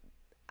like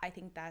I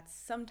think that's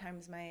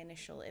sometimes my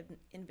initial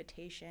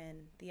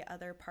invitation. The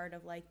other part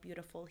of like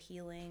beautiful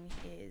healing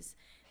is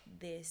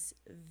this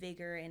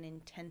vigor and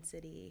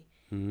intensity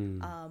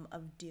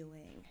of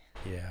doing.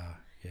 Yeah,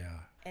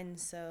 yeah. And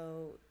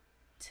so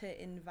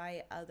to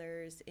invite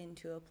others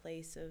into a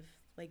place of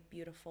like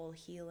beautiful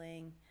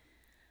healing,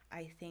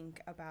 I think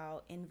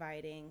about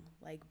inviting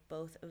like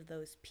both of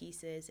those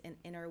pieces and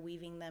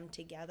interweaving them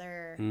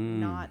together.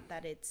 Not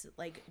that it's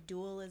like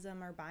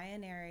dualism or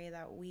binary,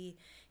 that we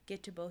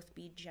get to both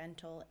be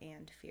gentle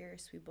and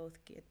fierce.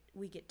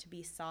 We get to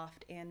be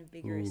soft and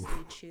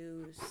vigorously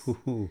choose.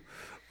 Ooh,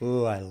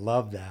 I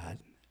love that.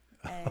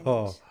 And,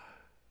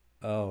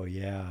 oh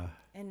yeah.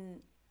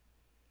 And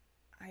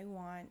I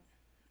want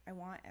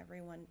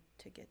everyone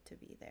to get to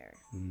be there.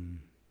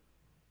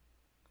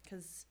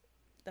 Because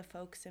the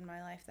folks in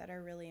my life that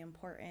are really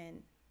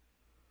important,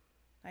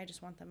 I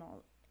just want them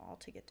all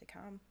to get to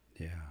come.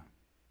 Yeah.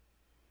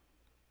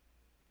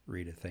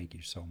 Rita, thank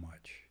you so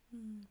much.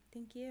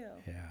 Thank you.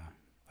 Yeah,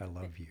 I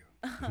love you.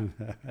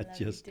 I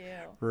just love you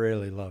too.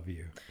 really love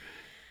you.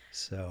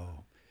 So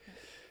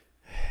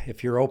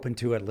if you're open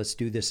to it, let's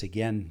do this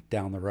again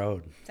down the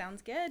road.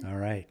 Sounds good. All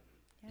right.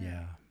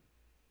 Yeah.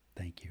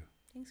 Thank you.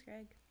 Thanks,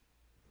 Greg.